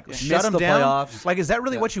look like? Shut him down? Playoffs. Like, is that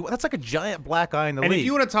really what you? That's like a giant black eye in the league. And if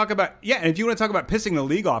you want to talk about pissing the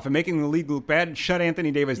league off and making the league look bad, shut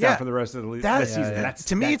Anthony Davis down for the rest of the season.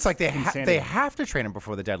 To me, it's like they have to trade him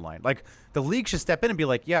before the deadline. Like the league should step in and be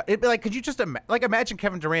like, could you just imagine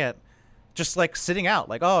Kevin Durant just like sitting out,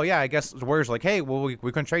 like, oh yeah, I guess the Warriors are like, hey, well we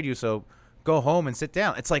couldn't trade you, so go home and sit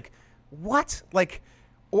down. It's like, what? Like,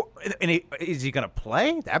 is he gonna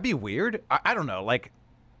play? That'd be weird. I don't know. Like,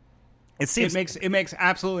 it makes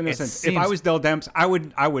absolutely no sense. If I was Del Demps, I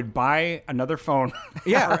would buy another phone.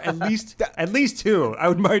 Yeah, or at least 2. I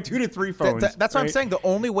would buy 2 to 3 phones. That's what I'm saying. The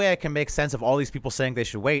only way I can make sense of all these people saying they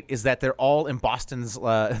should wait is that they're all in Boston's.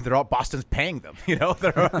 Boston's paying them.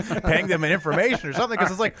 They're paying them in information or something.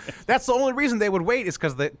 Because it's like that's the only reason they would wait is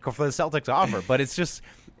because for the Celtics offer. But it's just.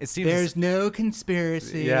 It seems there's no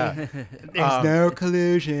conspiracy. Yeah, there's no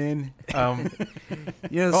collusion.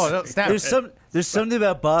 There's something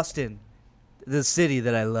about Boston, the city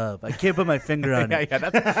that I love. I can't put my finger on it.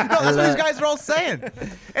 That's what these guys are all saying.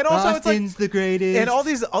 And also, Boston's it's like the greatest. And all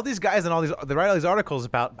these guys and they write all these articles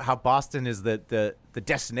about how Boston is the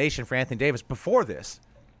destination for Anthony Davis before this.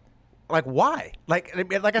 Like why? Like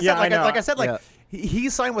I said, he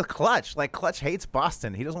signed with Clutch. Like Clutch hates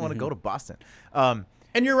Boston. He doesn't want to go to Boston.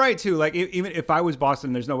 And you're right, too. Like, even if I was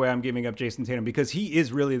Boston, there's no way I'm giving up Jason Tatum because he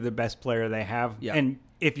is really the best player they have. Yeah. And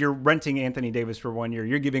if you're renting Anthony Davis for 1 year,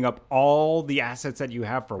 you're giving up all the assets that you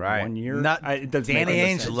have for 1 year. It doesn't Danny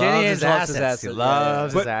Ainge loves his assets. He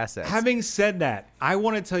loves his assets. Having said that, I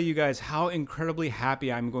want to tell you guys how incredibly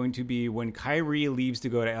happy I'm going to be when Kyrie leaves to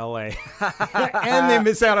go to L.A. and they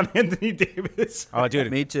miss out on Anthony Davis. Oh,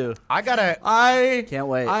 dude. Me too. I can't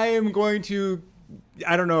wait. I am going to...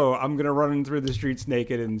 I don't know. I'm going to run through the streets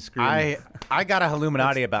naked and scream. I got a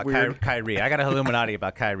Illuminati about Kyrie. I got a Illuminati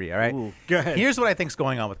about Kyrie, all right? Ooh, go ahead. Here's what I think's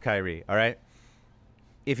going on with Kyrie, all right?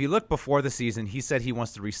 If you look before the season, he said he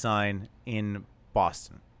wants to resign in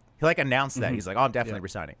Boston. He announced that. He's like, oh, I'm definitely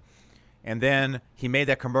resigning. And then he made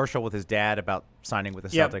that commercial with his dad about signing with the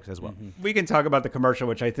Celtics as well. We can talk about the commercial,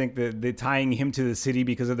 which I think the tying him to the city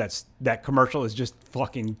because of that commercial is just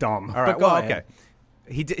fucking dumb. All right, okay.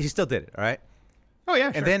 He still did it, all right? Oh,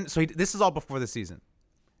 yeah, sure. And then, this is all before the season.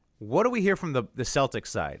 What do we hear from the Celtics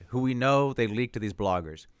side, who we know they leaked to these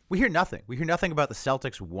bloggers? We hear nothing. We hear nothing about the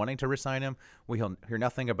Celtics wanting to resign him. We hear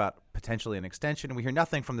nothing about potentially an extension. We hear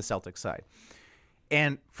nothing from the Celtics side.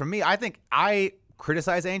 And for me, I think I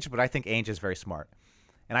criticize Ainge, but I think Ainge is very smart.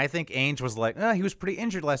 And I think Ainge was like, he was pretty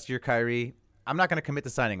injured last year, Kyrie. I'm not going to commit to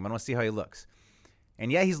signing him. I want to see how he looks.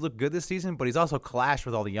 And yeah, he's looked good this season, but he's also clashed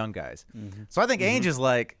with all the young guys. So I think Ainge is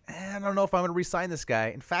like, I don't know if I'm going to re-sign this guy.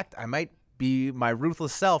 In fact, I might be my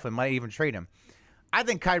ruthless self and might even trade him. I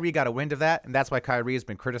think Kyrie got a wind of that, and that's why Kyrie has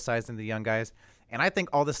been criticizing the young guys. And I think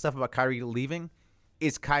all this stuff about Kyrie leaving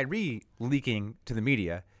is Kyrie leaking to the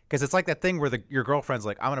media, because it's like that thing where your girlfriend's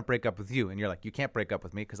like, I'm going to break up with you. And you're like, you can't break up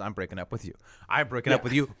with me because I'm breaking up with you. I'm breaking up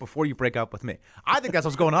with you before you break up with me. I think that's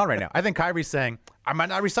what's going on right now. I think Kyrie's saying, I might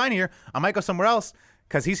not resign here. I might go somewhere else,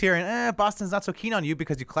 because he's hearing, Boston's not so keen on you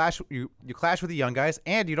because you clash with the young guys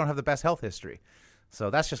and you don't have the best health history. So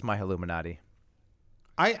that's just my Illuminati.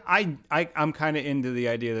 I'm kind of into the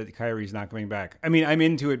idea that Kyrie's not coming back. I mean, I'm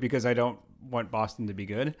into it because I don't want Boston to be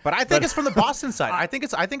good. But I think it's from the Boston side. I think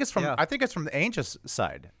it's from the Ainge's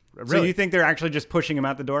side. Really. So you think they're actually just pushing him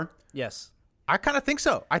out the door? Yes. I kind of think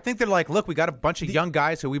so. I think they're like, look, we got a bunch of young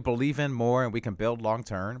guys who we believe in more and we can build long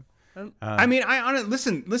term. I mean,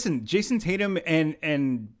 listen. Jason Tatum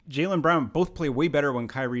and Jaylen Brown both play way better when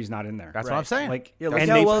Kyrie's not in there. That's what I'm saying. Like, look and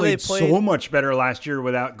how they well played they played. so much better last year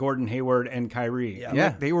without Gordon Hayward and Kyrie. Yeah.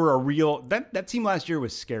 Like, they were a real that team last year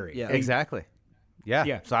was scary. Yeah. Exactly. Yeah.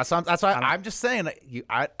 Yeah. So that's why I'm just saying.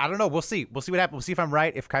 I don't know. We'll see. We'll see what happens. We'll see if I'm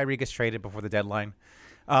right. If Kyrie gets traded before the deadline.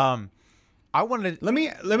 I wanted to Let me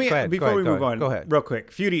before we move on. Go ahead. Real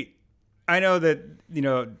quick, Feudy. I know that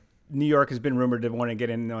New York has been rumored to want to get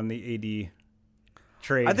in on the AD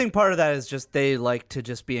trade. I think part of that is just they like to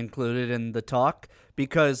just be included in the talk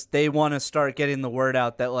because they want to start getting the word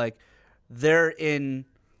out that like they're in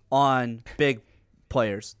on big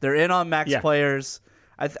players. They're in on max players.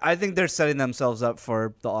 I think they're setting themselves up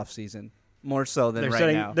for the offseason more so than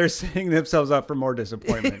now. They're setting themselves up for more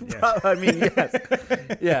disappointment. Yes. I mean, yes.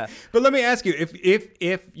 Yeah. But let me ask you,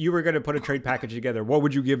 if you were going to put a trade package together, what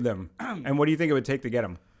would you give them? And what do you think it would take to get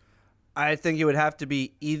them? I think it would have to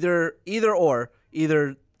be either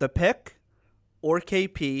the pick or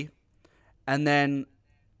KP, and then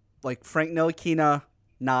like Frank Ntilikina,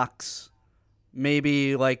 Knox,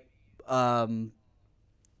 maybe like Tim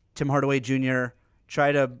Hardaway Jr.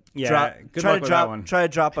 Try to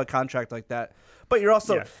drop a contract like that. But you're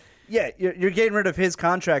also you're getting rid of his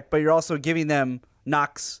contract, but you're also giving them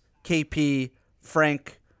Knox, KP,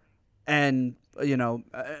 Frank, and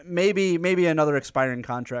maybe another expiring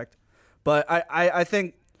contract. But I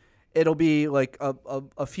think it'll be like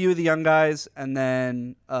a few of the young guys, and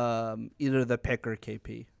then either the pick or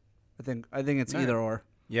KP. I think it's either or.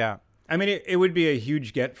 Yeah. I mean, it would be a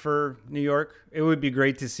huge get for New York. It would be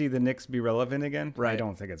great to see the Knicks be relevant again. Right. I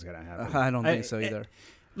don't think it's going to happen. I don't think so either.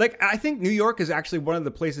 I think New York is actually one of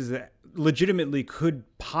the places that legitimately could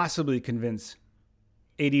possibly convince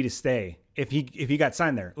AD to stay if he got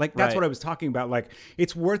signed there. Like, that's what I was talking about. Like,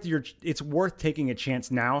 it's worth taking a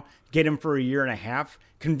chance now. Get him for a year and a half.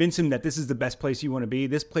 Convince him that this is the best place you want to be.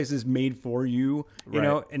 This place is made for you. You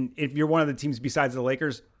know, and if you're one of the teams besides the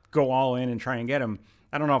Lakers, go all in and try and get him.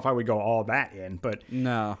 I don't know if I would go all that in, but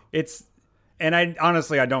no, and I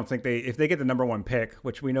honestly, I don't think if they get the number 1 pick,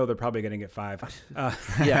 which we know they're probably going to get 5.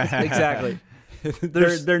 Yeah, exactly.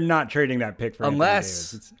 They're not trading that pick for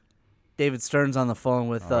unless David Stern's on the phone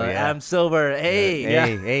with Adam Silver.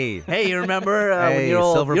 Hey, you remember when your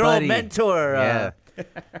old mentor?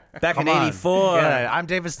 Back in '84. Yeah, I'm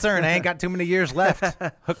David Stern. I ain't got too many years left.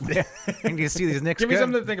 Hook me. I need to see these Knicks. Give me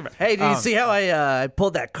something to think about. Hey, did you see how I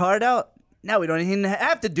pulled that card out? Now we don't even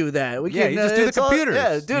have to do that. We can, you just do the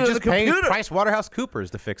computers. You just pay PricewaterhouseCoopers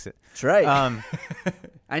to fix it. That's right.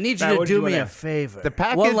 I need you to do me a favor.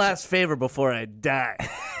 One last favor before I die.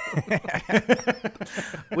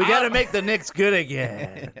 We got to make the Knicks good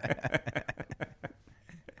again.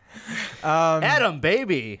 Adam,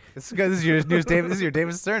 baby. This is your news, David. This is your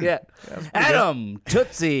David Stern. Yeah. Adam,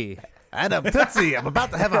 Tootsie. Adam Tootsie, I'm about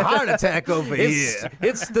to have a heart attack over here.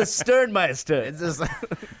 It's the Sternmeister. It's just,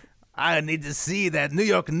 I need to see that New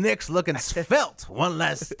York Knicks looking svelte one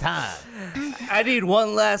last time. I need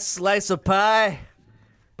one last slice of pie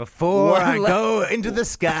before I go into the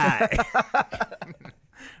sky.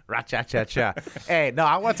 Ra-cha-cha-cha. Hey, no,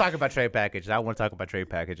 I want to talk about trade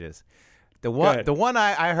packages. The one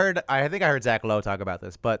I heard, I think I heard Zach Lowe talk about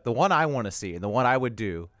this, but the one I want to see and the one I would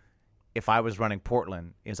do if I was running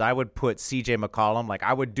Portland is I would put CJ McCollum. Like,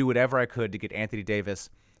 I would do whatever I could to get Anthony Davis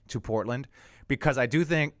to Portland, because I do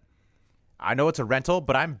think, I know it's a rental,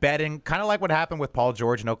 but I'm betting, kind of like what happened with Paul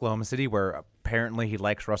George in Oklahoma City, where apparently he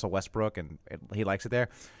likes Russell Westbrook and he likes it there.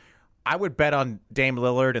 I would bet on Dame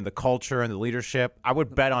Lillard and the culture and the leadership. I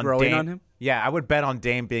would bet on growing Dame. on him? Yeah, I would bet on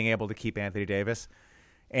Dame being able to keep Anthony Davis.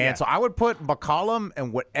 And so I would put McCollum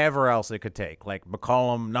and whatever else it could take. Like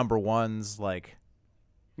McCollum number ones, like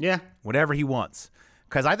whatever he wants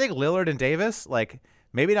Because I think Lillard and Davis, like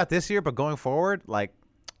maybe not this year, but going forward, like,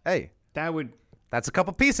 hey, that's a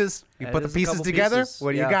couple pieces. You put the pieces together.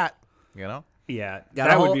 What do you got? You know? Yeah,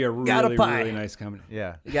 that would be a really nice combination.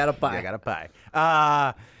 Yeah, You got to buy. you got to buy.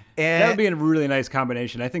 And That would be a really nice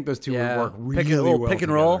combination. I think those two would work really well pick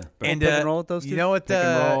and roll. together. And pick and roll with those two. You know what? Pick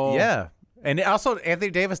and roll. Yeah. And also,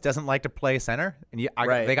 Anthony Davis doesn't like to play center, and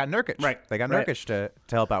they got Nurkic. Right. They got Nurkic to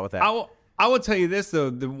help out with that. I will tell you this though: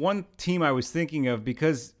 the one team I was thinking of,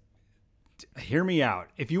 because hear me out.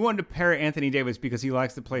 If you wanted to pair Anthony Davis because he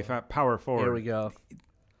likes to play power forward, Here we go.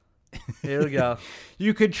 Here we go.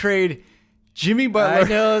 you could trade Jimmy Butler. I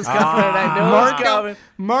know it's coming. I know it's coming.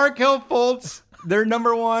 Markelle Fultz, their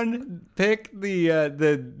number one pick,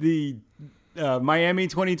 the Miami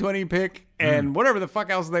 2020 pick, and whatever the fuck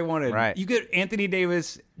else they wanted. Right. You get Anthony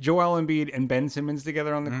Davis, Joel Embiid, and Ben Simmons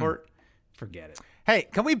together on the court. Forget it. Hey,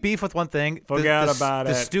 can we beef with one thing? Forget about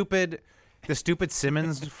the it. The stupid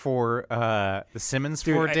Simmons for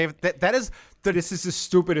David. This is the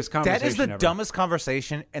stupidest conversation That is the ever. dumbest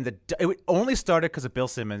conversation, and it only started because of Bill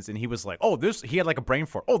Simmons, and he was like, "Oh, he had like a brain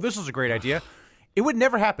fart. Oh, this is a great idea." It would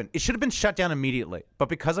never happen. It should have been shut down immediately. But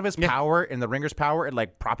because of his power and the Ringer's power, it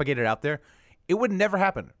like propagated out there. It would never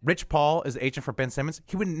happen. Rich Paul is the agent for Ben Simmons.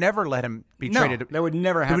 He would never let him be traded. That would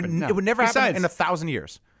never happen. It would never happen in 1,000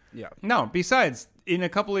 years. Yeah. No, besides, in a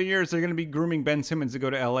couple of years, they're going to be grooming Ben Simmons to go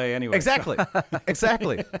to L.A. anyway. Exactly.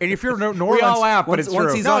 Exactly. And if you're New Orleans... We all laugh, but it's once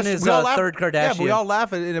true. he's on his third Kardashian. Yeah, we all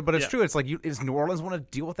laugh at it, but it's true. It's like, does New Orleans want to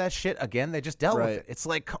deal with that shit again? They just dealt with it. It's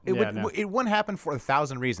like, it wouldn't happen for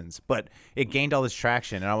 1,000 reasons, but it gained all this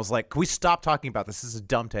traction. And I was like, can we stop talking about this? This is a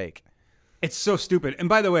dumb take. It's so stupid. And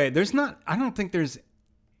by the way, I don't think there's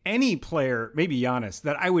any player, maybe Giannis,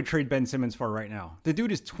 that I would trade Ben Simmons for right now. The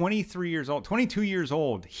dude is 22 years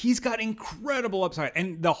old. He's got incredible upside.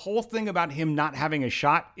 And the whole thing about him not having a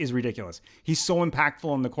shot is ridiculous. He's so impactful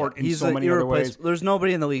on the court in so many other ways. There's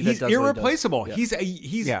nobody in the league that does irreplaceable. what he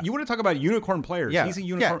does. You want to talk about unicorn players. Yeah. He's a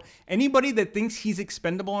unicorn. Yeah. Anybody that thinks he's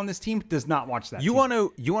expendable on this team does not watch that You team.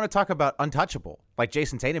 want to talk about untouchable, like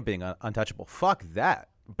Jason Tatum being untouchable. Fuck that.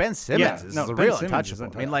 Ben Simmons is Ben real Simmons is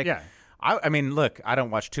untouchable. I mean, like... yeah. I mean, look, I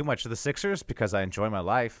don't watch too much of the Sixers because I enjoy my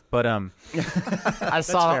life, but I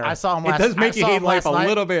saw him last. It does make you hate life a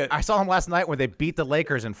little bit. I saw him last night when they beat the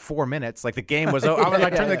Lakers in 4 minutes. Like the game was over.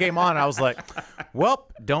 I turned the game on and I was like, well,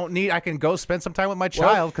 I can go spend some time with my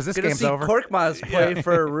child because this game's over. Korkmaz play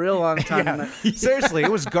for a real long time. Seriously,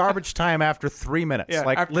 it was garbage time after 3 minutes. Yeah,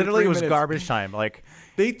 like after literally 3 it was minutes. garbage time. Like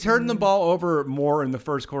They turned the ball over more in the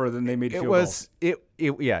first quarter than they made field goals.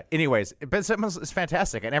 Yeah. Anyways, Ben Simmons is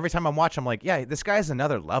fantastic, and every time I watch him, like, yeah, this guy's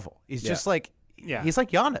another level. He's just like, he's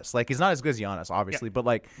like Giannis. Like, he's not as good as Giannis, obviously, but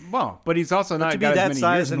like, but he's also not to be got that as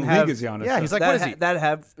many years size in the and have- league as Giannis. yeah, he's like, that, what is he? That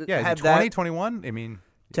have Yeah, have is he 20, that 21? I mean,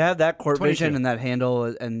 to have that court 22. vision and that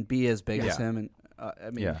handle and be as big as him. And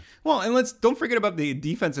I mean, Well, and don't forget about the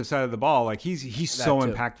defensive side of the ball. Like he's so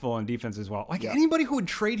too. impactful on defense as well. Like anybody who would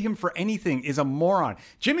trade him for anything is a moron.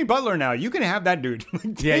 Jimmy Butler, now you can have that dude.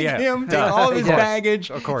 Take him, take all of his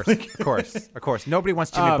baggage. Of course. Nobody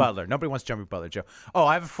wants Jimmy Butler. Nobody wants Jimmy Butler, Joe. Oh,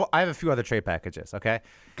 I have a few other trade packages. Okay,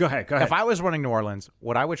 Go ahead. If I was running New Orleans,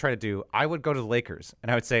 what I would try to do, I would go to the Lakers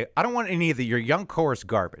and I would say, I don't want any of your young core is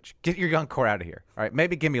garbage. Get your young core out of here. All right,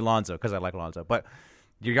 maybe give me Lonzo because I like Lonzo, but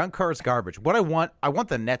your young core is garbage. What I want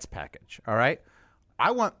the Nets package. All right,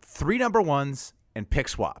 I want 3 number 1s and pick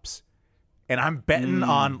swaps. And I'm betting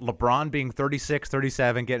on LeBron being 36,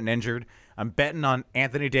 37, getting injured. I'm betting on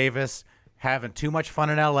Anthony Davis having too much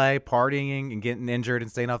fun in L.A., partying and getting injured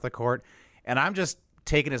and staying off the court. And I'm just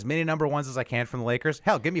taking as many number 1s as I can from the Lakers.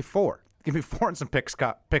 Hell, give me 4. Give me 4 and some pick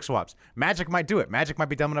swaps. Magic might do it. Magic might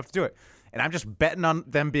be dumb enough to do it. And I'm just betting on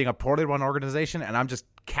them being a poorly run organization, and I'm just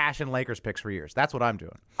cashing Lakers picks for years. That's what I'm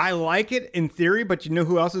doing. I like it in theory, but you know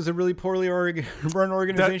who else is a really poorly run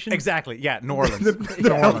organization? Exactly. Yeah, New Orleans. the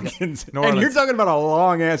Pelicans. And you're talking about a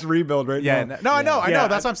long ass rebuild right now. I know.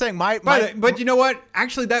 That's what I'm saying. But you know what?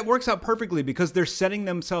 Actually, that works out perfectly because they're setting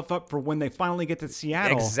themselves up for when they finally get to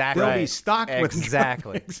Seattle. Exactly. They'll be stocked with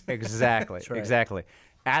Exactly.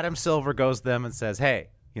 Adam Silver goes to them and says,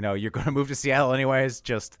 "Hey, you're going to move to Seattle anyways.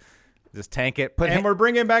 Just tank it. We're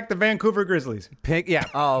bringing back the Vancouver Grizzlies.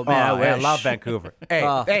 Oh man, I love Vancouver.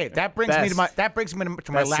 Hey, that brings me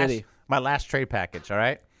to my last trade package. All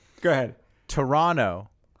right, go ahead.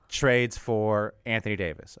 Toronto trades for Anthony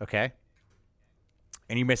Davis. Okay,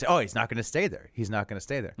 and you may say, "Oh, he's not going to stay there. He's not going to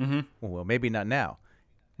stay there." Mm-hmm. Well, maybe not now.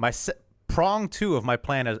 My prong 2 of my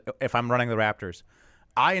plan is, if I'm running the Raptors,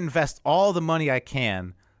 I invest all the money I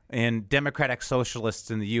can in democratic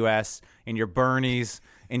socialists in the U.S., in your Bernies,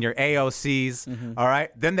 and your AOCs. All right,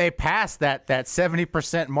 then they pass that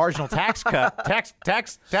 70% marginal tax cut,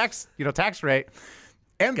 tax rate.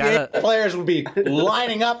 NBA players would be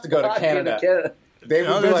lining up to go to Canada. They would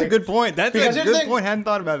be that's like, a good point. That's a good thing, point. I hadn't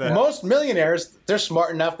thought about that. Most millionaires, they're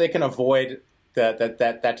smart enough they can avoid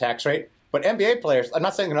that tax rate. But NBA players, I'm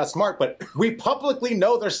not saying they're not smart, but we publicly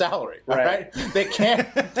know their salary. Right? They can't.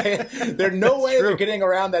 There's no way they're getting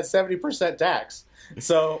around that 70% tax.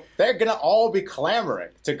 So they're gonna all be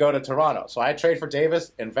clamoring to go to Toronto. So I trade for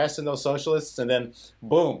Davis, invest in those socialists, and then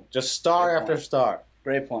boom, just star after star.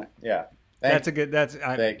 Great point. Yeah. Thank you.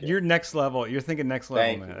 you. You're next level. You're thinking next level,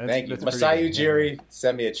 Thank man. you. Thank you. Masai Ujiri,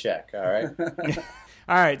 send me a check. All right.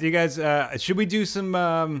 All right. Do you guys? Should we do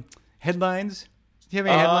some headlines? Do you have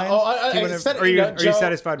any headlines? Are you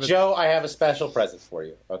satisfied with Joe? I have a special present for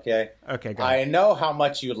you. Okay. Okay. Go I ahead. know how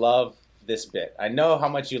much you love this bit. I know how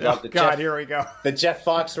much you love Here we go. the Jeff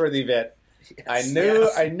Foxworthy bit. I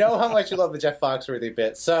know how much you love the Jeff Foxworthy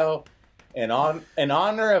bit. So, in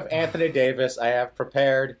honor of Anthony Davis, I have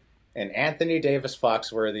prepared an Anthony Davis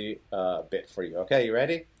Foxworthy bit for you. Okay, you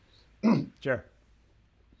ready? Sure.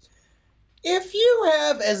 If you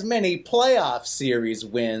have as many playoff series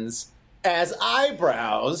wins as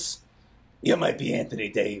eyebrows, you might be Anthony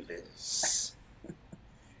Davis.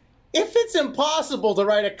 If it's impossible to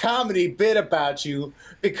write a comedy bit about you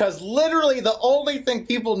because literally the only thing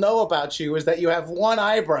people know about you is that you have one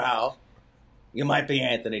eyebrow, you might be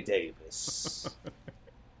Anthony Davis.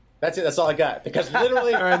 That's it. That's all I got. Because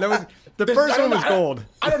literally, All right. That was the first one was gold.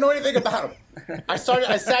 I don't know anything about him. I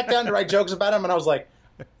sat down to write jokes about him, and I was like,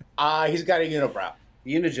 he's got a unibrow.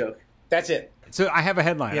 Unijoke. That's it. So I have a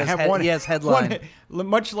headline. He has I have one. he has headline.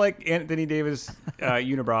 Much like Anthony Davis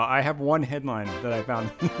unibrow, I have one headline that I found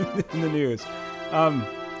in the news.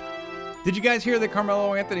 Did you guys hear that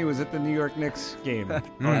Carmelo Anthony was at the New York Knicks game? I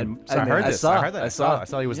heard this. I heard that. I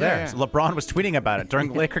saw he was there. Yeah. So LeBron was tweeting about it during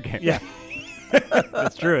the Laker game. Yeah.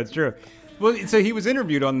 That's true. It's true. Well, so he was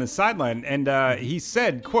interviewed on the sideline, and he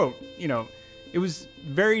said, quote, it was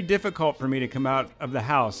very difficult for me to come out of the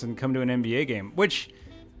house and come to an NBA game, which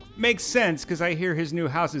makes sense because I hear his new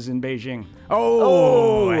house is in Beijing.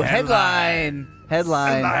 Headline.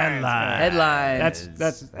 That's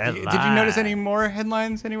Did you notice any more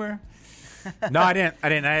headlines anywhere? No, I didn't.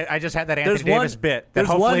 I just had that Anthony Davis bit that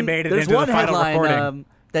hopefully made it into the final headline, recording.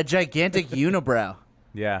 That gigantic unibrow.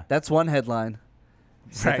 Yeah. That's one headline.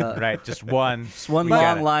 Right. Just one. Just one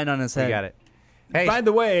long line on his head. We got it. Hey. By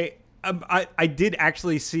the way, I did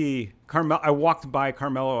actually see Carmelo. I walked by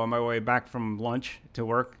Carmelo on my way back from lunch to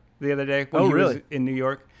work the other day when he was in New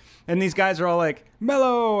York. And these guys are all like,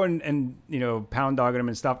 Mello, and pound dogging him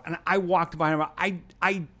and stuff. And I walked by him.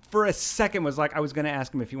 I for a second was like, I was going to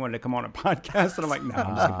ask him if he wanted to come on a podcast. And I'm like, no.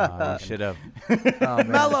 I'm just gonna should have.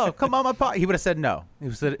 Mello, come on my podcast. He would have said no.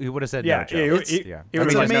 He would have said no, Joe.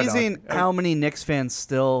 It's amazing how many Knicks fans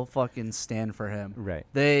still fucking stand for him. Right.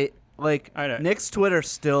 They, Knicks Twitter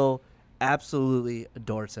still absolutely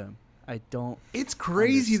adores him. I don't. It's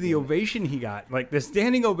crazy the ovation he got. Like the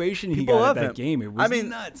standing ovation he got at that game. It was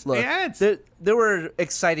nuts. Look, there were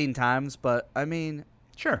exciting times, but I mean,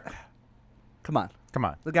 sure. Come on.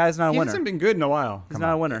 The guy's not a winner. He hasn't been good in a while. He's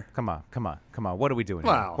not a winner. Come on. What are we doing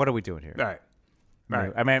Wow. here? What are we doing here? Right.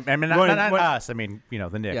 I mean, not us. I mean, the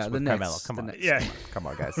Knicks Yeah, the with Knicks. Carmelo. Come on. Yeah. Come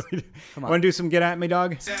on, guys. Come on. Want to do some Get At Me,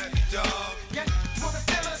 Dog? This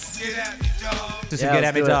is Yeah, Get let's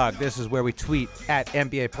At Me do it. Dog. This is where we tweet at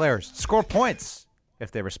NBA players. Score points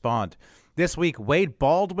if they respond. This week, Wade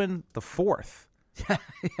Baldwin the fourth.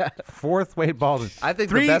 Fourth Wade Baldwin. I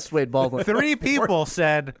think the best Wade Baldwin. 3 people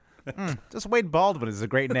said, just Wade Baldwin is a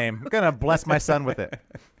great name. I'm going to bless my son with it.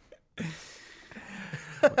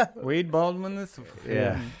 Wade Baldwin.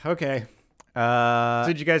 Yeah. Okay.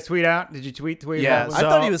 Did you guys tweet out? Did you tweet Wade Yeah, Baldwin? I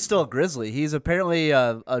thought he was still a Grizzly. He's apparently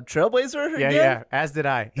a Trailblazer. Yeah, again? yeah. As did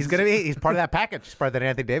I. He's part of that package. He's part of that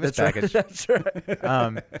Anthony Davis package. That's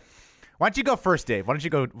right. Why don't you go first, Dave? Why don't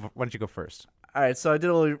you go first? All right, so I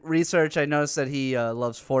did a little research. I noticed that he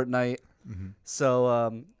loves Fortnite.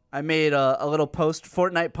 So I made a little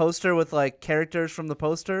Fortnite poster with characters from the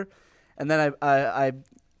poster, and then I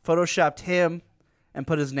photoshopped him and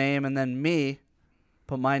put his name, and then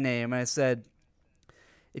put my name. And I said,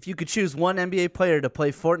 if you could choose one NBA player to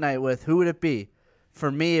play Fortnite with, who would it be?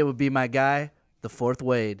 For me, it would be my guy, the fourth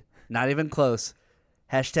Wade. Not even close.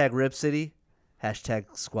 Hashtag Rip City.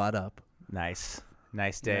 Hashtag Squad Up. Nice,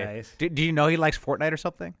 Dave. Nice. Do you know he likes Fortnite or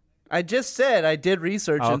something? I just said I did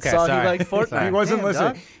research and Okay, saw sorry. he liked Fortnite. He wasn't Damn,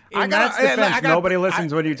 listening. dog. In Matt's defense, nobody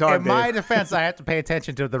listens when you talk, In my Dave. defense, I have to pay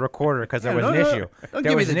attention to the recorder because there was an no, issue. Don't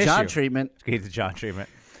give me the John treatment. Give the John treatment.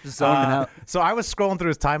 Just zoning out. So I was scrolling through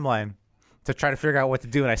his timeline, to try to figure out what to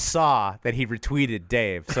do, and I saw that he retweeted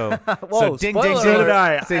Dave. So, Whoa, so ding, ding, spoiler ding. So did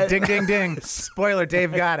I. Say ding, ding, ding. Spoiler,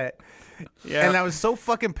 Dave got it. Yeah. And I was so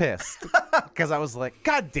fucking pissed because I was like,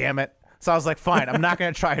 God damn it. So I was like, fine, I'm not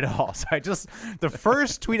going to try it at all. So the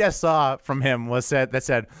first tweet I saw from him that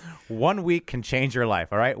said, 1 week can change your life.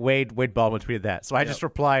 All right. Wade Baldwin tweeted that. So I just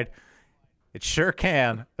replied, it sure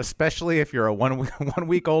can, especially if you're a 1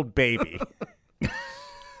 week old baby.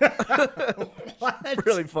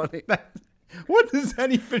 Really funny. What does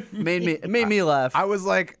that even mean? It made me laugh. I was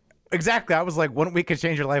like, exactly. I was like, 1 week can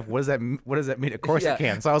change your life. What does that mean? Of course Yeah. it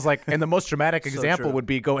can. So I was like, and the most dramatic example true. would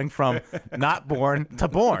be going from not born to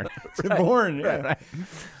born. Born. Yeah. Right.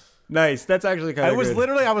 Nice. That's actually kind of good.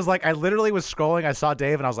 I literally was scrolling. I saw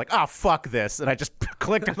Dave and I was like, oh, fuck this. And I just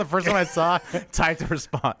clicked on the first one I saw, typed a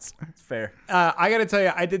response. Fair. I got to tell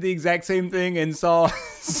you, I did the exact same thing and saw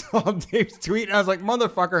Dave's tweet. And I was like,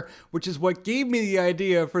 motherfucker, which is what gave me the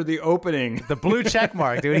idea for the opening. The blue check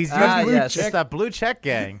mark, dude. He's yes. just that blue check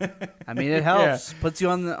gang. I mean, it helps. Puts you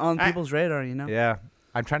on people's radar, you know? Yeah.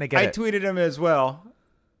 I'm trying to get I it. tweeted him as well.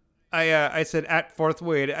 I said, at Fourth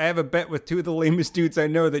Wade, I have a bet with two of the lamest dudes I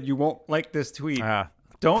know that you won't like this tweet.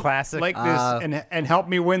 Don't classic. like this and help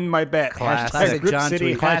me win my bet. Classic Grip John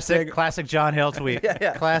City, tweet. Classic John Hill tweet.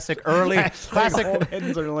 Yeah. Classic early old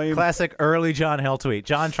heads are lame. classic early John Hill tweet.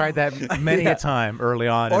 John tried that many a time early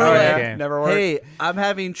on Or in the like, game. Never worked. Hey, I'm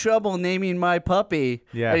having trouble naming my puppy.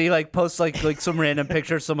 Yeah. And he like posts like some random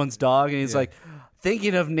picture of someone's dog, and he's like,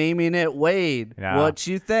 thinking of naming it Wade. Yeah. What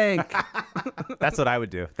you think? That's what I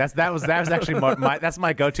would do. That was actually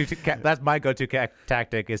my go-to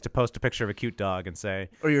tactic is to post a picture of a cute dog and say,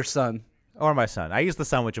 Or your son. or my son. I used the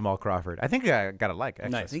son with Jamal Crawford. I think I got a like.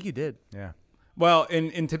 Actually. I think you did. Yeah. Well,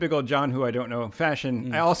 in typical John, who I don't know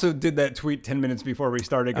fashion, I also did that tweet 10 minutes before we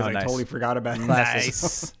started because Oh, I nice. totally forgot about it.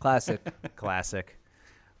 Nice. Classic.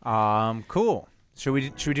 Cool. Should we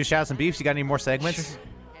do shout outs and beefs? You got any more segments?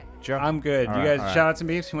 Joe? I'm good. All You right, guys all right. shout out some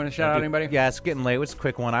beefs? You want to shout out anybody? Yeah, it's getting late. It's a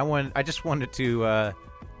quick one. I just wanted to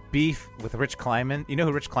beef with Rich Kleiman. You know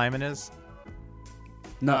who Rich Kleiman is?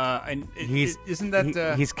 No. Isn't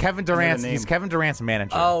that he's Kevin another Durant's. name? He's Kevin Durant's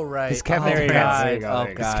manager. Oh, right. He's Kevin There you go, Durant's. there you go, Oh, there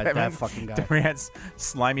you go. God. Kevin That fucking guy. Durant's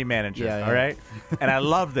slimy manager. Yeah, yeah. All right, and I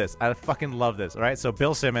love this. I fucking love this. All right, so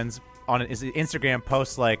Bill Simmons on his Instagram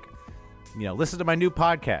posts like, listen to my new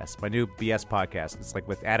podcast, my new BS podcast. It's like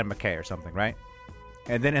with Adam McKay or something, right?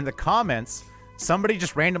 And then in the comments, somebody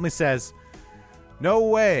just randomly says, "No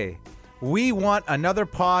way. We want another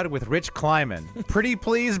pod with Rich Kleiman. Pretty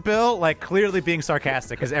please, Bill?" Like clearly being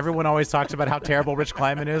sarcastic because everyone always talks about how terrible Rich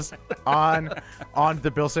Kleiman is on the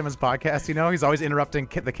Bill Simmons podcast. He's always interrupting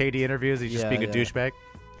the KD interviews. He's just being a douchebag.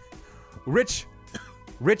 Rich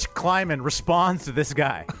Kleiman responds to this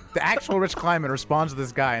guy. The actual Rich Kleiman responds to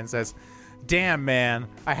this guy and says, "Damn, man,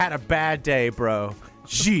 I had a bad day, bro.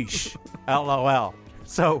 Sheesh. LOL."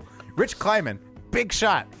 So Rich Kleiman, big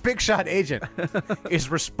shot agent, is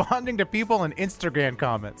responding to people in Instagram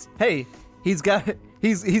comments. Hey, he's got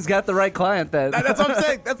the right client then. That's what I'm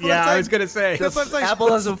saying. That's what I'm saying. I was going to say. That's what I'm saying. Apple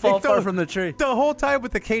doesn't fall Like, far from the tree. The whole time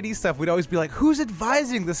with the KD stuff, we'd always be like, "Who's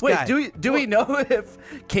advising this Wait, guy?" do we know if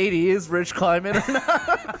Katie is Rich Kleiman or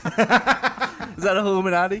not? Is that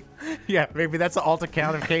Illuminati? Yeah, maybe that's an alt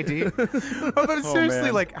account of KD. But seriously,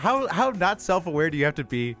 man. like, how not self-aware do you have to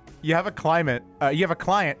be? You have a client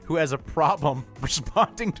who has a problem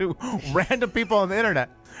responding to random people on the internet,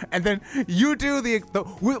 and then you do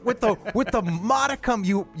with the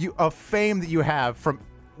modicum of fame that you have from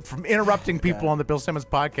interrupting people on the Bill Simmons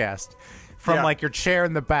podcast. From like your chair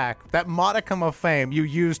in the back, that modicum of fame you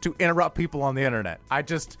use to interrupt people on the internet.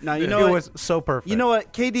 It was so perfect. You know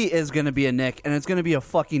what? KD is going to be a Nick, and it's going to be a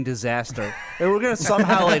fucking disaster. And we're going to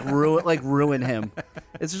somehow ruin him.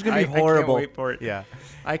 It's just going to be horrible. I can't wait for it. Yeah.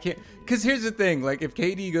 I can't. Because here's the thing. Like, if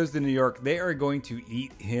KD goes to New York, they are going to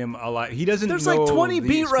eat him alive. He doesn't There's know like 20 the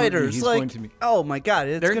beat scrutiny writers. he's Like, going to meet. oh my God,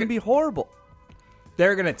 it's going to be horrible.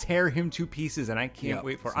 They're going to tear him to pieces, and I can't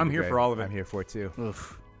wait for it. I'm here for all of it. I'm here for it too.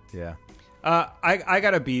 Oof. Yeah. I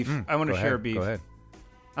got a beef. I want to Go share a ahead. beef. Go ahead.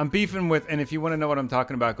 I'm beefing with, and if you want to know what I'm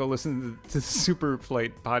talking about, go listen to the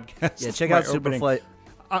Superflight podcast. Yeah, check my out opening. Superflight.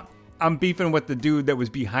 I'm beefing with the dude that was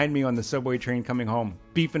behind me on the subway train coming home.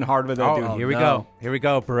 Beefing hard with that dude. Here we go. Here we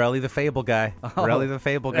go. Borelli the Fable guy. Borelli the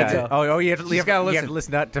Fable guy. That's it. You have to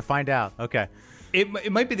listen to find out. Okay.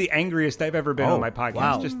 It might be the angriest I've ever been on my podcast.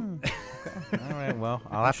 wow. Just All right. Well,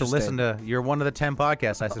 I'll have to listen to. You're one of the 10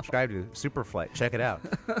 podcasts I subscribe to. Superflight. Check it out.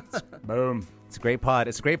 boom. It's a great pod.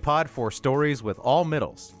 It's a great pod for stories with all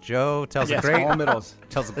middles. Joe tells Yes, a great all middles.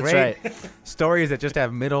 tells a That's great right. stories that just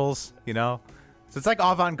have middles. So it's like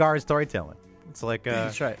avant-garde storytelling. It's like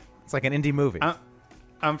That's right. It's like an indie movie.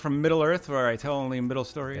 I'm from Middle Earth, where I tell only middle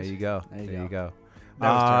stories. There you go. There you go.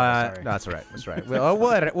 That was terrible, sorry. No, that's all right. That's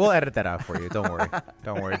right. We'll edit that out for you. Don't worry.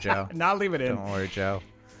 Don't worry, Joe. Not leave it in. Don't worry, Joe.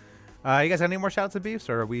 You guys have any more shouts to beefs,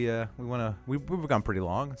 or we've gone pretty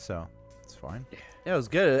long, so it's fine. Yeah, it was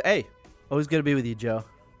good. Hey, always good to be with you, Joe.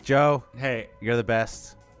 Joe, Hey, you're the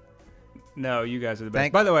best. no, you guys are the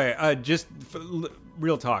best. By the way,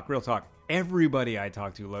 real talk. Everybody I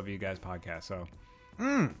talk to love you guys' podcast. So,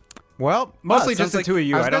 Well, mostly just the two of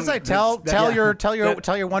you. I was gonna don't- say, that's-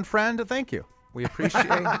 tell your one friend thank you. We appreciate.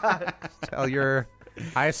 Tell your.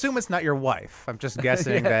 I assume it's not your wife. I'm just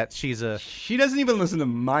guessing that she's a. She doesn't even listen to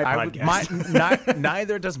my podcast.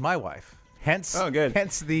 Neither does my wife. Hence, good.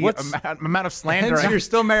 Hence the amount of slander. Hence you're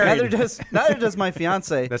still married. Neither does my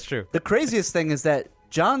fiance. That's true. The craziest thing is that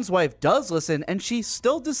John's wife does listen, and she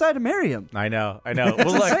still decided to marry him. I know.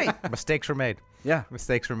 Well, look, mistakes were made. Yeah,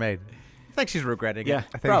 mistakes were made. I think she's regretting Yeah, it.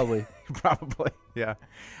 I think, probably. Yeah.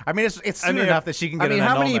 I mean, it's soon enough that she can get an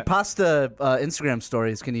how many annulment. pasta Instagram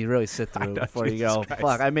stories can you really sit through before you go, Jesus Christ.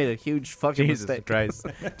 fuck, I made a huge fucking Jesus mistake. Christ.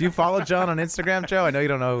 Do you follow John on Instagram, Joe? I know you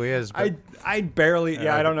don't know who he is. But I barely.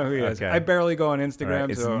 Yeah, I don't know who he is. Okay. I barely go on Instagram, All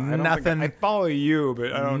right, it's so I don't nothing- think I follow you,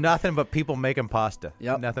 but I don't. nothing but people making pasta.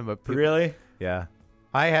 Yep. Nothing but people. Really? Yeah.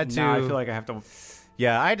 I had to. No, I feel like I have to.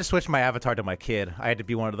 Yeah, I had to switch my avatar to my kid. I had to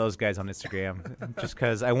be one of those guys on Instagram just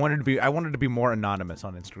because I wanted to be more anonymous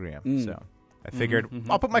on Instagram. So I figured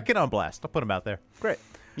I'll put my kid on blast. I'll put him out there. Great.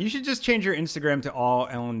 You should just change your Instagram to all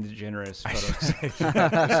Ellen DeGeneres photos.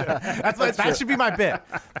 That should be my bit.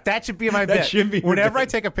 That should be my bit. should be your Whenever bit. I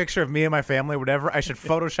take a picture of me and my family, whatever, I should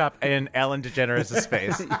Photoshop in Ellen DeGeneres'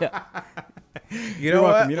 face. You know You're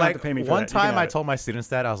welcome. what? You don't Like have to pay me for one that. You can time, have I it. told my students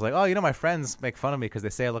that I was like, "Oh, you know, my friends make fun of me because they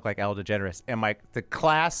say I look like Ellen DeGeneres," and the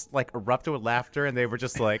class like erupted with laughter, and they were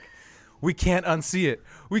just like, "We can't unsee it.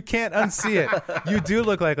 We can't unsee it. You do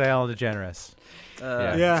look like Ellen DeGeneres."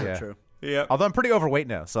 Yeah. True. Yeah. Although I'm pretty overweight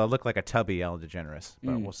now, so I look like a tubby Ellen DeGeneres,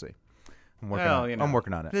 but we'll see. I'm working Well, on it. you know, I'm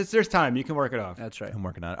working on it. There's time. You can work it off. That's right. I'm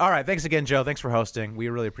working on it. All right. Thanks again, Joe. Thanks for hosting. We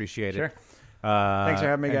really appreciate it. Sure. Thanks for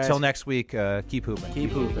having me, guys. Until next week, keep hooping.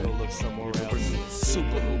 Keep hooping. Look somewhere else.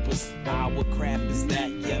 Super Hoopers. What crap is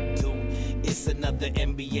that? Yep, dude. It's another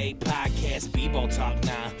NBA podcast. Bebo Talk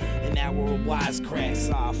now. An hour of wisecracks.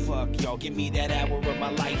 Fuck y'all. Give me that hour of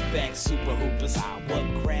my life back. Super Hoopers.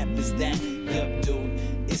 What crap is that? Yep, dude.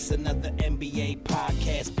 It's another NBA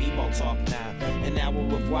podcast. Bebo Talk now. An hour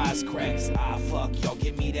of wisecracks. Fuck y'all.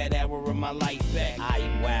 Give me that hour of my life back.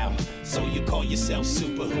 Wow. So you call yourself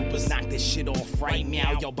Super Hoopers? Knock this shit off right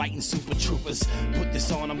now. Y'all biting Super Troopers. Put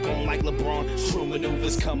this on, I'm going like LeBron. True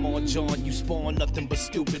maneuvers. Come on, John. You spawn nothing but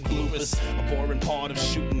stupid bloopers. A boring part of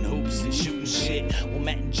shooting hoops and shooting shit. Well,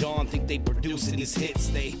 Matt and John think they producing these hits.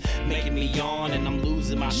 They making me yawn and I'm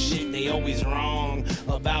losing my shit. They always wrong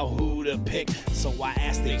about who to pick. So I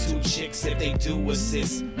asked they two chicks if they do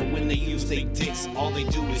assist. But when they use they dicks, all they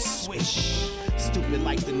do is swish. Stupid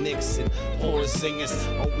like the Knicks and horror singers.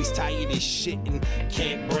 Always tired as shit and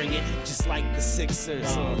can't bring it. Just like the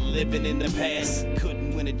Sixers. Living in the past.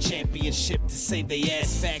 Couldn't win a championship to save they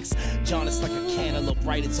ass facts. John is like a cantaloupe,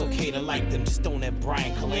 right? It's okay to like them. Just don't have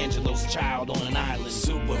Brian Colangelo's child on an island.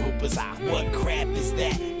 Super Hoopers. What crap is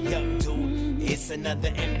that? Yup, dude. It's another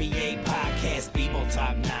NBA podcast. Bebo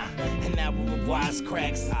Talk now. An hour of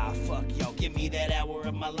wisecracks. Fuck y'all. Give me that hour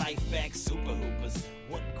of my life back. Super Hoopers.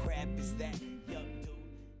 What crap is that?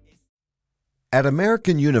 At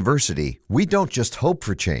American University, we don't just hope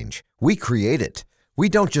for change, we create it. We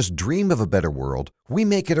don't just dream of a better world, we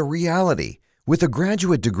make it a reality. With a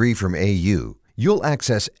graduate degree from AU, you'll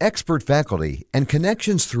access expert faculty and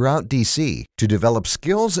connections throughout DC to develop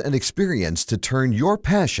skills and experience to turn your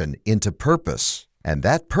passion into purpose. And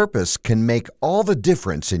that purpose can make all the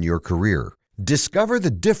difference in your career. Discover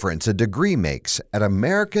the difference a degree makes at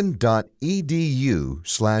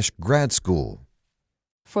american.edu/grad school.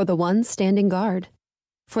 For the ones standing guard,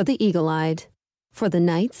 for the eagle-eyed, for the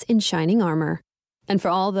knights in shining armor, and for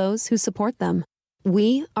all those who support them.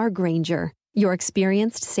 We are Grainger, your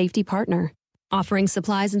experienced safety partner, offering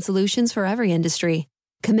supplies and solutions for every industry,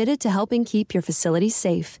 committed to helping keep your facilities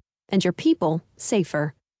safe and your people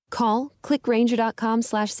safer. Call,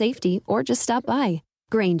 clickgrainger.com/safety, or just stop by.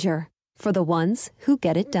 Grainger, for the ones who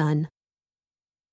get it done.